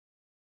what,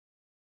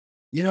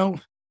 you know,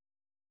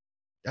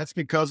 that's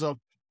because of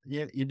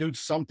you do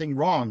something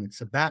wrong.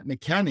 It's a bad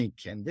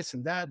mechanic and this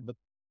and that. But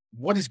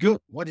what is good?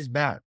 What is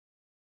bad?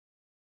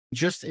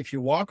 Just if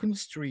you walk on the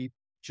street,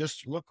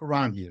 just look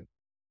around you.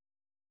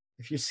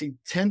 If you see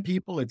 10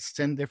 people, it's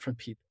 10 different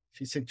people.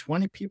 If you see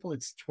 20 people,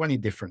 it's 20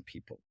 different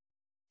people.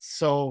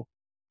 So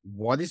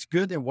what is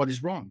good and what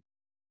is wrong?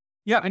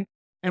 Yeah, and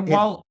And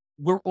while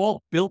we're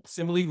all built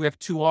similarly, we have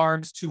 2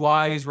 arms, 2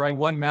 eyes, right?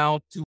 1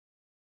 mouth, 2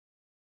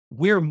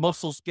 where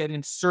muscles get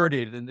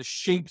inserted and the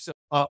shapes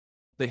of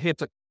the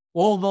hips, like,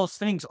 all those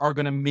things are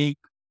gonna make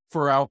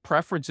for our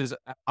preferences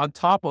on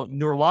top of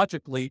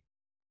neurologically,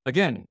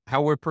 again,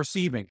 how we're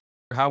perceiving,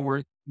 how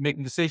we're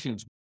making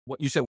decisions,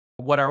 what you said,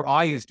 what our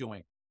eye is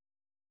doing.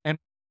 And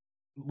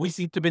we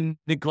seem to have been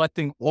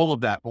neglecting all of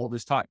that all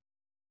this time.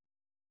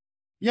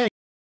 yeah,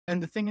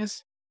 and the thing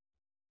is,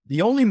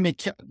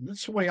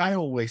 that's the way I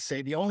always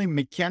say, the only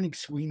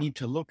mechanics we need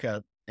to look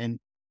at and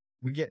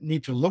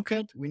need to look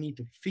at, we need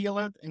to feel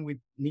it, and we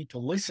need to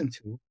listen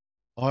to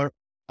are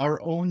our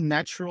own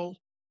natural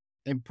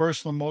and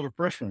personal motor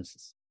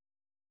preferences.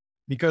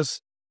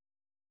 Because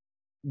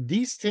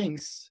these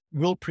things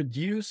will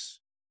produce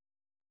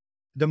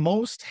the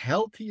most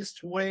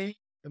healthiest way,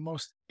 the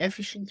most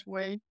efficient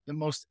way, the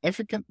most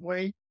efficient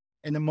way,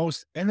 and the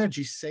most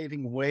energy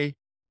saving way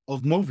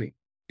of moving.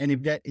 And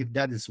if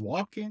that is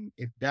walking,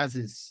 if that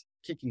is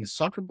kicking a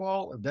soccer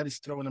ball, if that is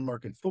throwing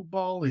American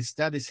football, if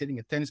that is hitting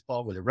a tennis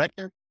ball with a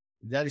racket,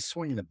 if that is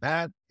swinging a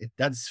bat, if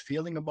that is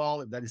fielding a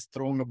ball, if that is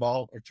throwing a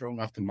ball or throwing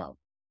off the mound.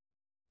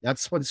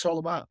 That's what it's all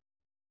about.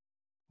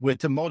 With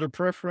the motor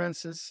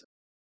preferences,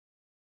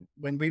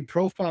 when we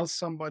profile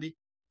somebody,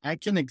 I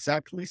can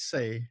exactly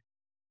say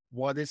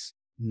what is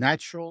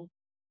natural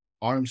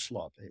arm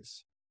slot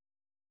is.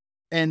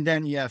 And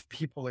then you have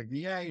people like,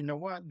 yeah, you know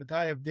what? But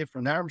I have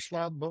different arm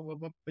slot, blah, blah,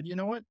 blah. But you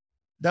know what?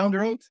 Down the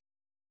road,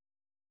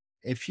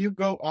 if you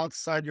go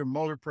outside your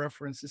motor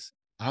preferences,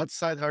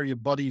 outside how your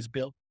body is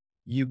built,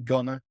 you're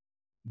gonna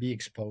be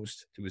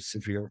exposed to a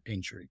severe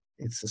injury.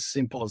 It's as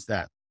simple as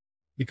that.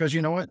 Because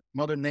you know what?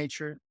 Mother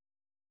Nature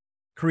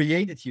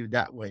created you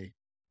that way.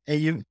 And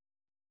you,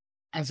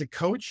 as a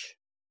coach,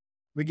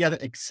 we got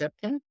to accept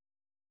that.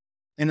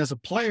 And as a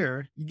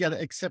player, you got to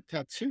accept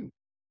that too,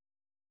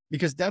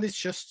 because that is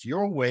just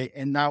your way.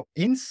 And now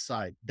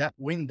inside that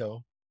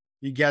window,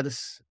 you got to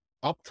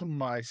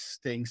optimize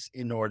things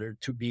in order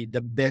to be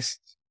the best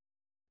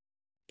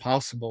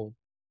possible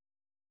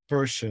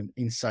person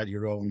inside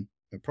your own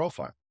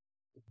profile,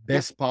 Yeah,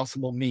 best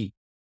possible me.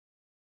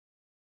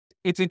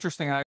 it's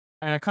interesting.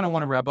 And I kind of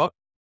want to wrap up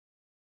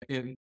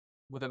in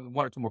with 1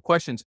 or 2 more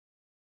questions.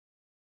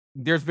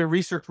 There's been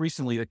research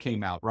recently that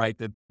came out, right?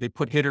 That they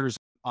put hitters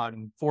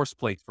on force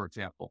plates, for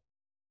example.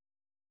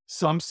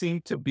 Some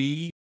seem to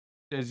be,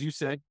 as you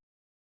said,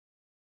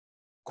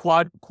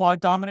 quad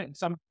dominant, and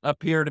some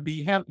appear to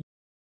be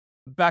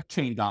back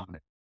chain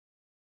dominant.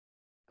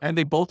 And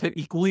they both hit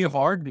equally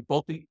hard. They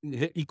both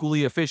hit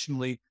equally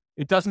efficiently.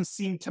 It doesn't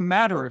seem to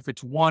matter if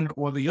it's one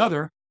or the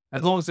other,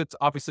 as long as it's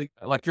obviously,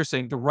 like you're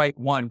saying, the right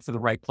one for the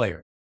right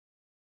player.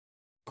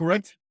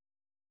 Correct.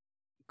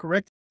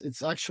 Correct.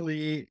 It's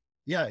actually,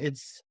 yeah,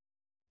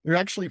 there are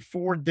actually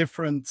four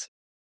different,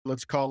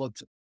 let's call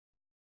it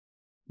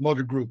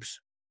motor groups.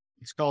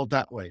 It's called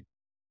that way.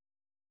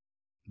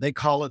 They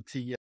call it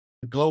the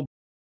global,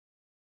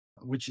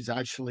 which is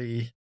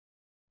actually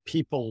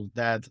people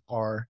that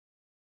are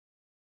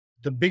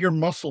the bigger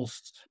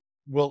muscles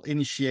will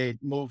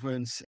initiate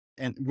movements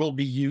and will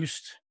be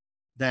used.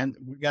 Then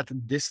we got the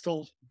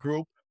distal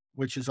group,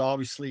 which is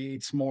obviously,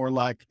 it's more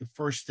like the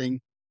first thing.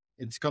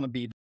 It's going to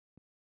be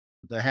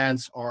the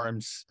hands,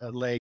 arms,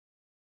 legs.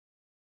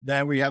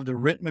 Then we have the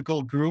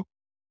rhythmical group,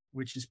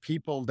 which is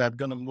people that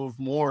going to move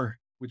more,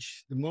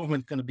 which the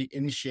movement going to be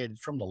initiated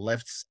from the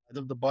left side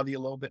of the body a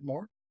little bit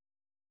more.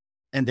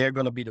 And they're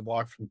going to be the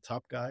walk from the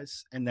top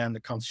guys. And then the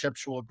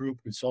conceptual group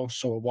is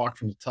also a walk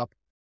from the top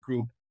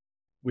group,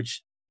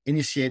 which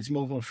initiates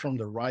movement from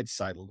the right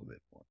side a little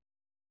bit more.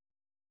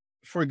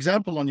 For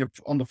example,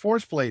 on the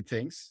force plate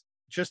things,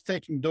 just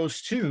taking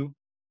those two,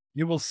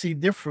 you will see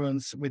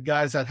difference with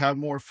guys that have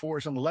more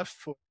force on the left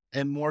foot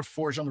and more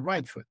force on the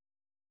right foot.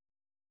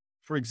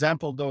 For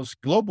example, the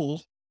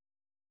globals,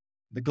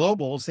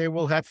 they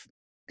will have,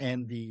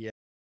 and the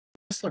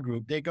Tesla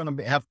group, they're going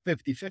to have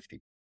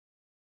 50-50.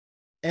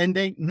 And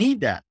they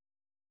need that,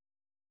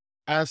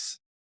 as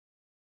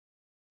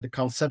the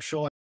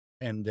conceptual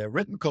and the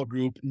rhythmical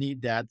group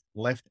need that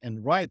left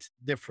and right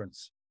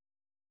difference.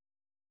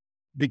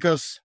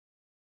 Because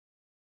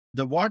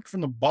the walk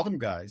from the bottom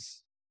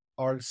guys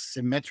are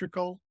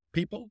symmetrical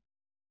people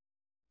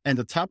and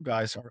the top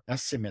guys are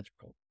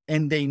asymmetrical.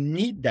 And they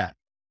need that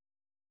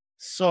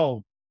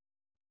So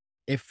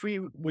if we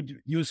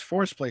would use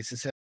force plates and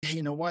say, "Hey,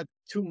 you know what,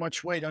 too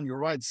much weight on your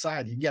right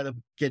side, you got to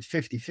get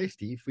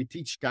 50-50." If we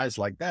teach guys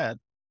like that,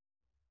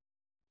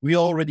 we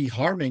already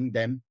harming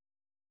them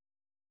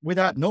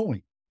without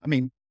knowing. I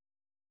mean,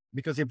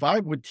 because if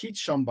I would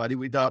teach somebody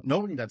without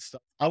knowing that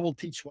stuff, I will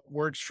teach what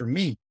works for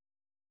me.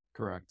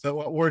 Correct. But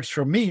what works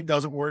for me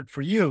doesn't work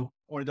for you,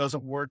 or it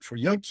doesn't work for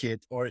your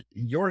kid or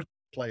your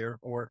player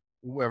or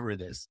whoever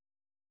it is.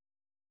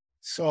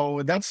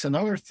 So that's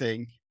another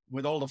thing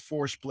with all the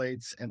force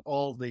plates and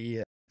all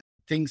the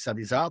things that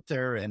is out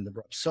there and the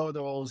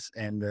Rapsodos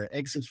and the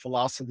exit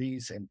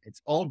velocities, and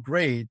it's all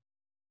great,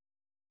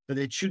 but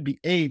it should be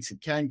aids. It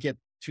can't get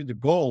to the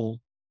goal.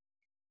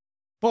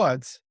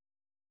 But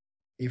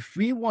if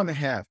we want to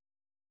have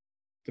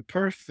the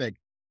perfect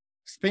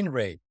spin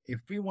rate, if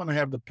we want to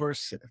have the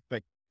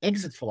perfect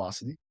exit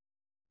velocity,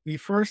 we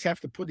first have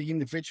to put the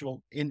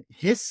individual in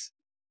his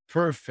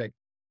perfect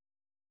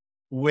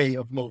way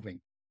of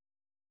moving.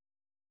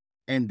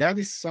 And that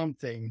is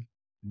something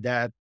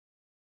that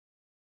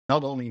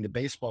not only in the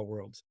baseball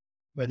world,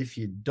 but if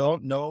you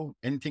don't know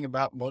anything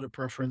about motor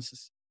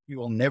preferences, you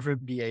will never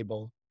be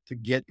able to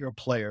get your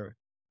player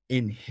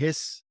in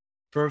his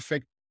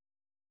perfect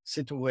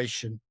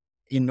situation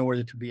in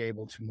order to be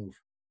able to move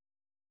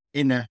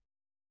in a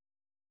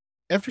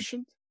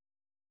efficient,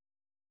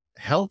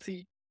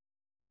 healthy,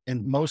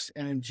 and most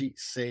energy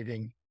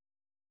saving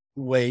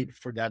way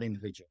for that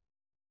individual.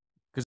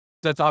 Because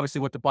that's obviously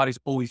what the body's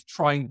always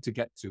trying to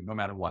get to, no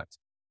matter what.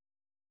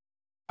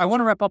 I want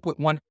to wrap up with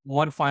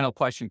one final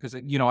question, because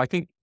I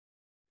think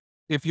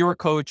if you're a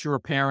coach, you're a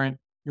parent,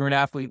 you're an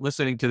athlete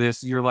listening to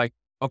this, you're like,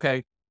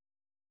 okay,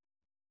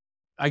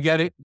 I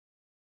get it.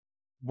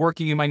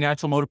 Working in my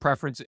natural motor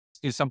preference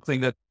is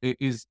something that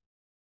is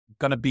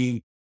going to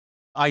be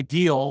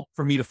ideal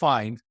for me to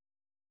find.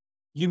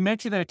 You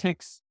mentioned that it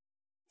takes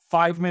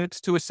 5 minutes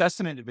to assess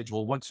an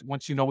individual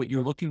once you know what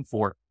you're looking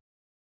for.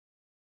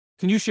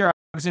 Can you share,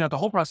 obviously not the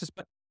whole process,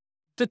 but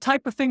the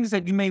type of things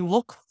that you may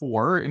look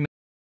for? And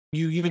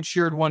you even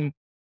shared one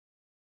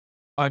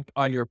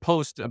on your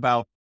post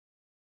about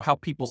how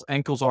people's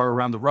ankles are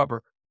around the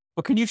rubber.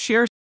 But can you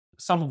share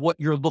some of what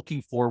you're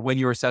looking for when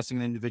you're assessing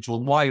an individual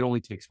and why it only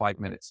takes 5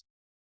 minutes?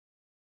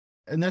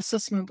 An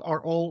assessment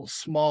are all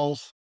small.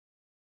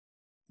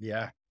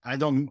 Yeah, I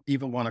don't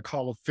even want to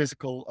call it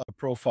physical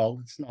profile.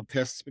 It's not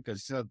tests because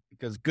it's not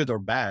because good or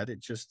bad.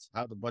 It's just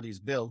how the body's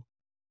built.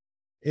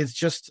 It's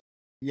just,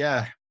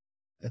 yeah,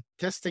 a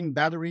testing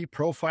battery,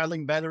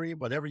 profiling battery,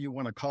 whatever you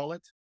want to call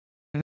it,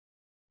 Mhm.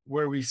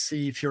 where we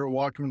see if you're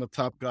walking from the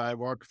top guy,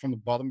 walking from the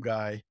bottom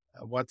guy,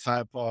 what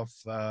type of,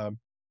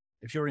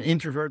 if you're an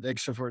introvert,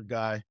 extrovert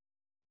guy,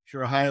 if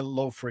you're a high,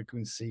 low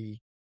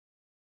frequency,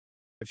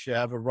 if you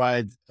have a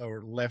right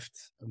or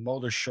left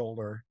motor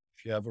shoulder,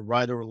 if you have a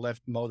right or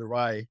left motor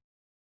eye,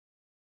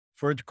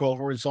 vertical,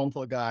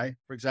 horizontal guy,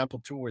 for example,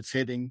 towards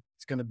hitting,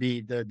 it's going to be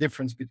the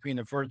difference between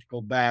a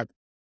vertical bat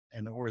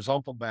and a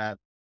horizontal bat.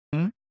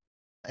 Mhm.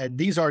 And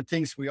these are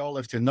things we all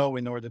have to know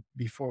in order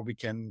before we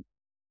can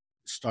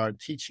start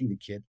teaching the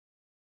kid.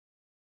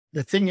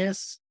 The thing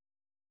is,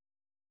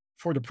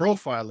 for the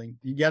profiling,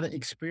 you got to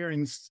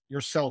experience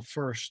yourself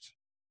first,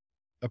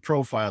 a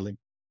profiling.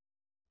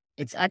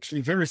 It's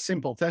actually very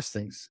simple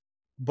testings,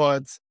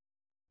 but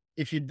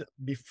if you,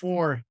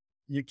 before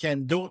you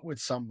can do it with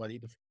somebody,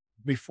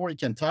 before you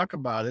can talk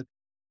about it,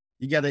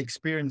 you got to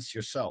experience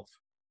yourself.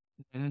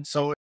 Mhm.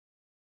 So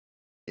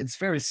it's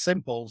very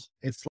simple.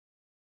 It's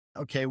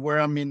like, okay, where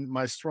I'm in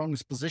my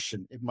strongest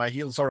position. If my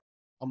heels are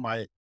on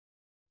my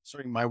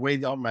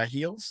weight on my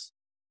heels,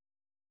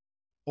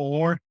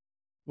 or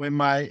when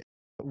my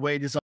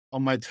weight is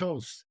on my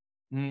toes,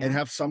 and Mhm.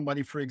 have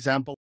somebody, for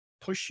example,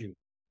 push you.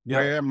 Yeah.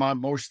 Where am I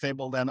more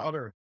stable than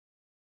other?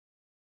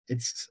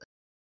 It's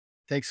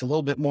takes a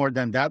little bit more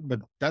than that,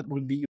 but that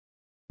would be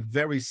a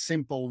very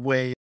simple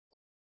way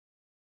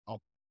of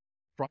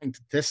trying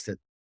to test it.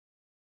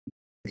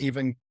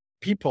 Even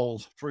people,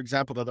 for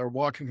example, that are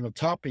walking from the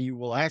top, and you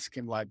will ask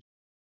him like,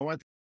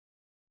 "What?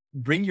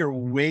 Bring your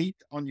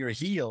weight on your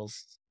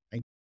heels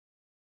and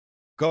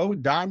go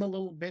down a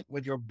little bit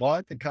with your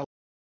butt and kind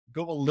of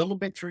go a little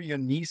bit through your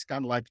knees,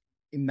 kind of like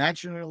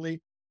imaginarily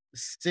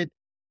sit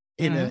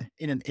in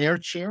Mhm. an air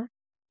chair."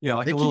 Yeah,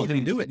 like They a can little even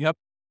hinge. do it. Yep.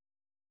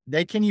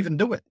 They can even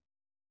do it.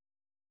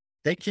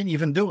 They can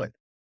even do it.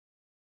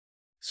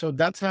 So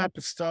that type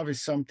of stuff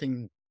is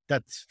something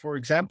that's, for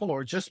example,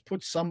 or just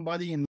put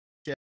somebody in,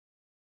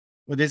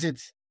 what is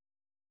it,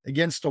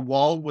 against the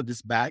wall with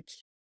his back,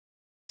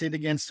 sit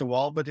against the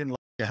wall, but in like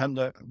a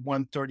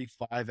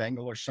 135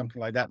 angle or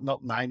something like that,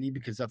 not 90,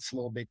 because that's a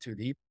little bit too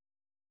deep.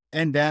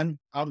 And then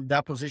out of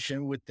that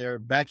position with their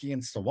back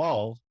against the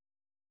wall,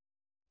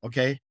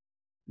 okay,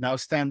 now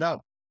stand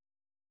up.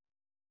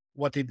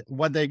 What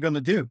they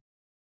gonna do?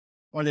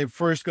 Are they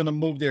first gonna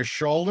move their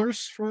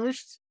shoulders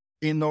first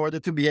in order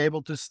to be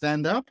able to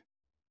stand up?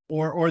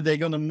 Or are they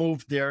gonna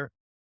move their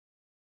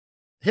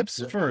hips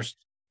Yep.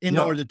 first in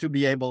Yep. order to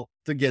be able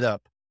to get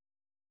up?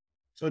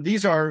 So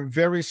these are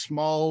very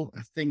small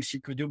things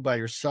you could do by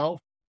yourself.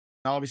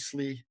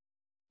 Obviously,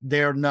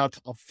 They're not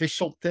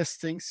official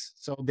testings.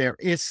 So there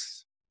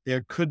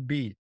could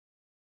be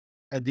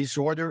a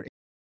disorder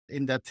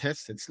in that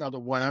test. It's not a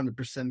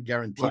 100%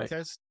 guaranteed Right.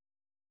 test.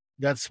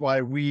 That's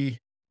why when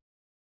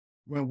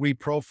we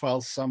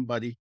profile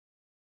somebody,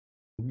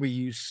 we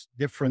use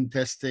different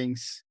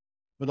testings,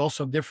 but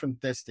also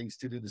different testings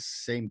to do the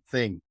same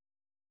thing,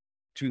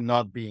 to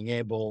not being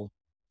able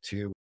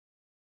to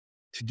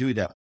do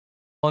that.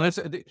 Well,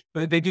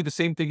 but they do the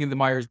same thing in the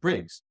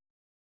Myers-Briggs.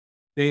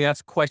 They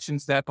ask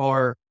questions that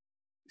are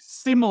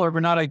similar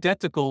but not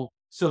identical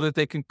so that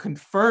they can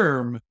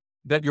confirm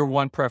that you're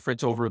one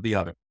preference over the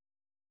other.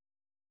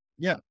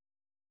 Yeah,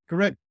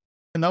 correct.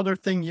 Another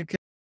thing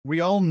we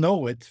all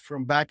know it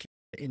from back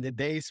in the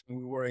days when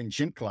we were in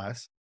gym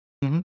class.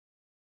 Mhm.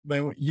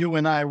 When you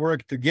and I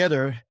work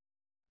together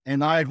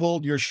and I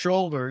hold your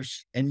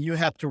shoulders and you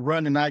have to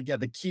run and I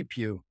got to keep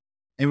you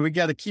and we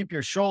got to keep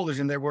your shoulders.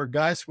 And there were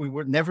guys we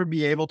would never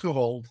be able to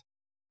hold.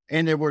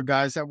 And there were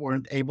guys that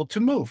weren't able to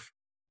move.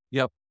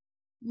 Yep.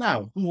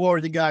 Now, who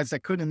are the guys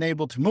that couldn't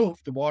able to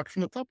move to walk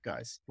from the top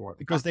guys?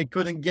 Because they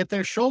couldn't get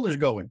their shoulders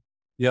going.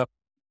 Yep.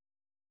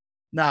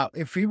 Now,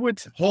 if we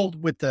would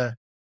hold with the,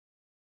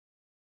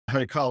 how do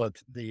you call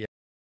it? The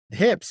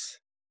hips.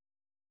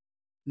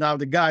 Now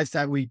the guys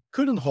that we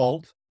couldn't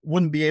hold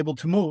wouldn't be able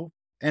to move.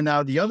 And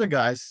now the other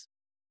guys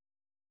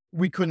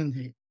we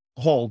couldn't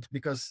hold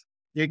because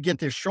they get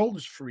their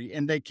shoulders free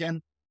and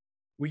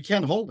we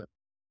can't hold it.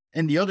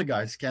 And the other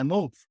guys can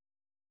move.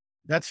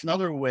 That's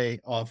another way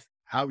of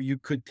how you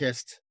could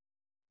test,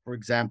 for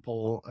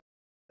example,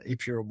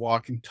 if you're a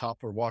walking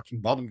top or walking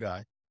bottom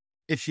guy.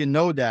 If you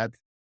know that,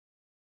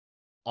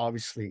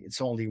 obviously it's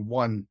only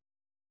one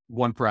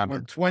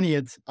parameter,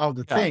 1/20th of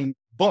the thing,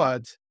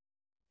 but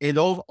it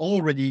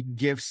already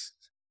gives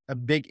a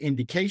big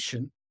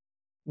indication,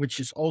 which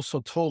is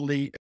also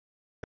totally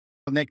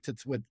connected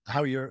with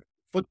how your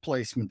foot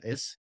placement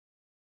is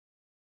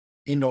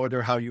in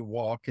order how you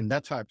walk and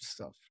that type of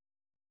stuff.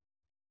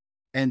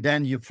 And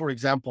then you, for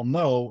example,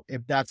 know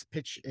if that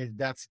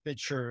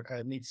pitcher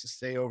needs to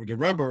stay over the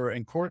rubber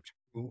and court,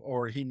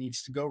 or he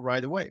needs to go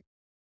right away.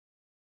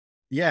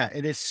 Yeah,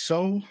 it is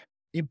so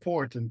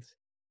important.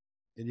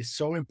 It is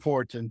so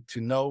important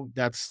to know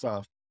that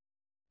stuff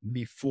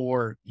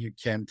before you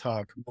can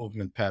talk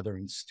movement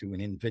patterns to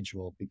an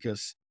individual,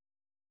 because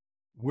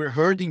we're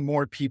hurting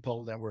more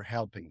people than we're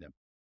helping them.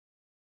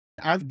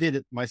 I've did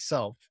it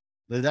myself.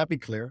 Let that be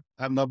clear.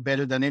 I'm not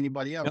better than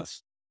anybody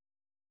else.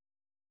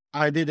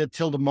 I did it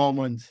till the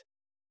moment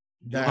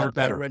that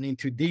I ran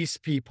into these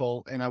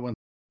people and I went,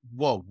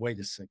 whoa, wait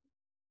a second.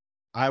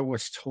 I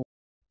was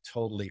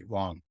totally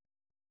wrong.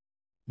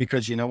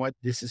 Because you know what?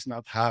 This is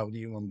not how the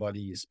human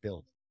body is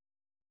built.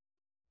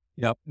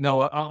 Yep.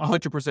 No,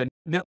 100%.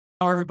 Now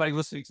everybody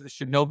listening to this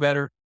should know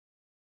better.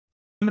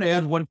 I'm going to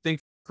add one thing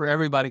for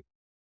everybody.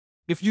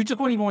 If you just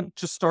want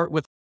to start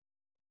with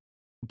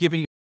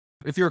giving,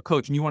 if you're a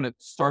coach and you want to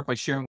start by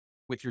sharing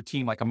with your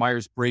team like a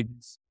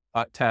Myers-Briggs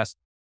test,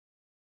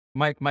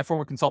 my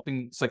former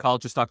consulting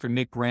psychologist, Dr.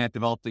 Nick Grant,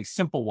 developed a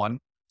simple one.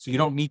 So you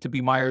don't need to be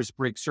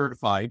Myers-Briggs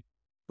certified,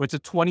 but it's a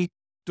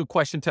 22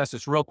 question test.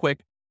 It's real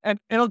quick and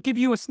it'll give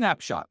you a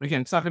snapshot.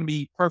 Again, it's not going to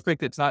be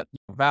perfect. It's not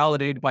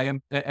validated by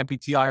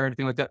MBTI or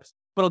anything like that,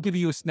 but it'll give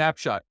you a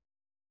snapshot.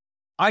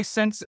 I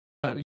sense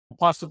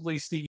possibly,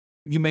 Steve,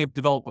 you may have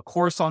developed a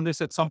course on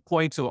this at some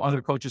point so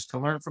other coaches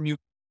can learn from you.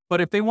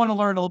 But if they want to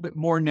learn a little bit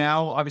more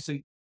now,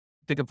 obviously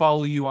they can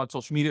follow you on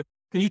social media.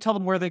 Can you tell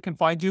them where they can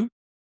find you?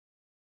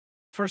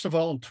 First of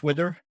all, on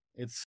Twitter,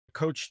 it's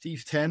Coach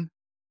Steve 10.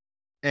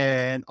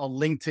 And on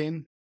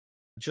LinkedIn,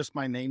 just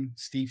my name,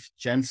 Steve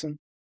Jensen.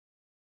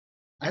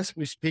 As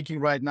we're speaking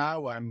right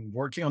now, I'm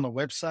working on a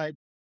website,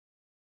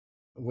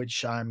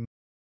 which I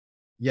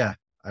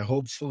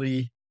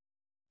hopefully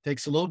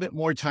takes a little bit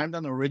more time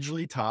than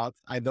originally thought.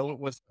 I know it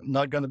was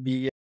not going to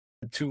be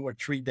 2 or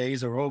 3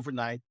 days or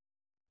overnight,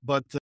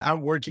 but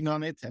I'm working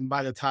on it. And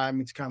by the time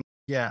it's kind of,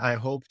 I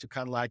hope to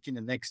kind of like in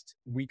the next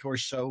week or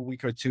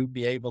two,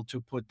 be able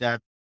to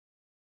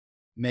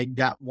make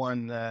that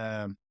one,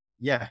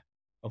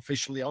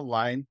 officially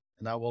online.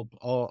 And I will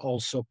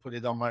also put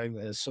it on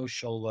my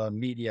social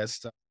media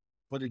stuff,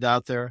 put it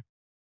out there.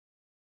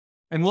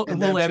 And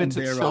we'll add it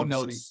to the show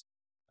notes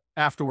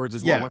afterwards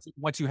as well.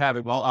 Once you have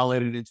it, I'll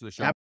add it into the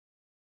show.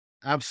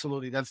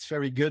 Absolutely. That's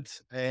very good.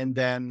 And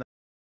then,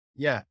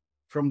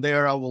 from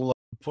there, I will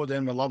put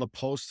in a lot of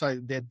posts I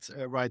did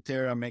right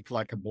there. I make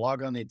like a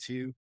blog on it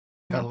too,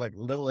 kind of like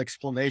a little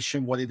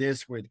explanation, what it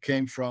is, where it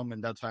came from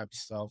and that type of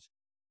stuff.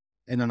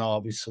 And then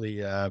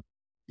obviously,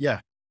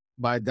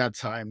 by that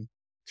time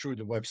through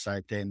the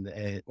website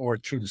then, or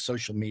through the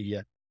social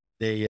media,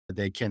 they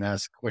can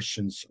ask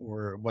questions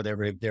or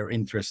whatever, if they're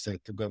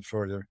interested to go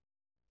further.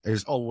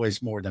 There's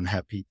always more than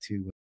happy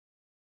to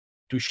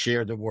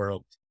share the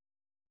world.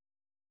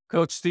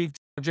 Coach Steve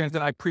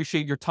Jensen, I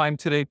appreciate your time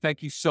today.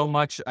 Thank you so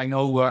much. I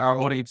know our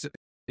audience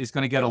is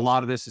going to get a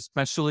lot of this,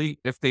 especially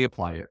if they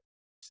apply it.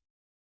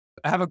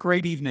 Have a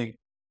great evening.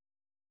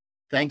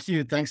 Thank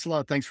you. Thanks a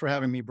lot. Thanks for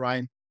having me,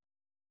 Brian.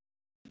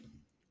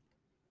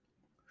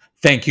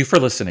 Thank you for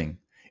listening.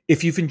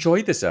 If you've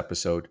enjoyed this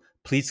episode,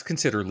 please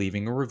consider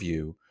leaving a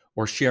review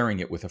or sharing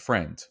it with a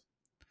friend.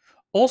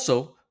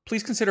 Also,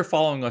 please consider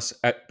following us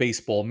at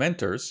Baseball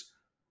Mentors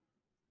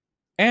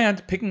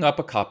and picking up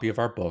a copy of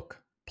our book,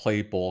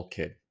 Play Ball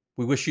Kid.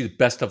 We wish you the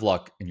best of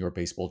luck in your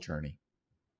baseball journey.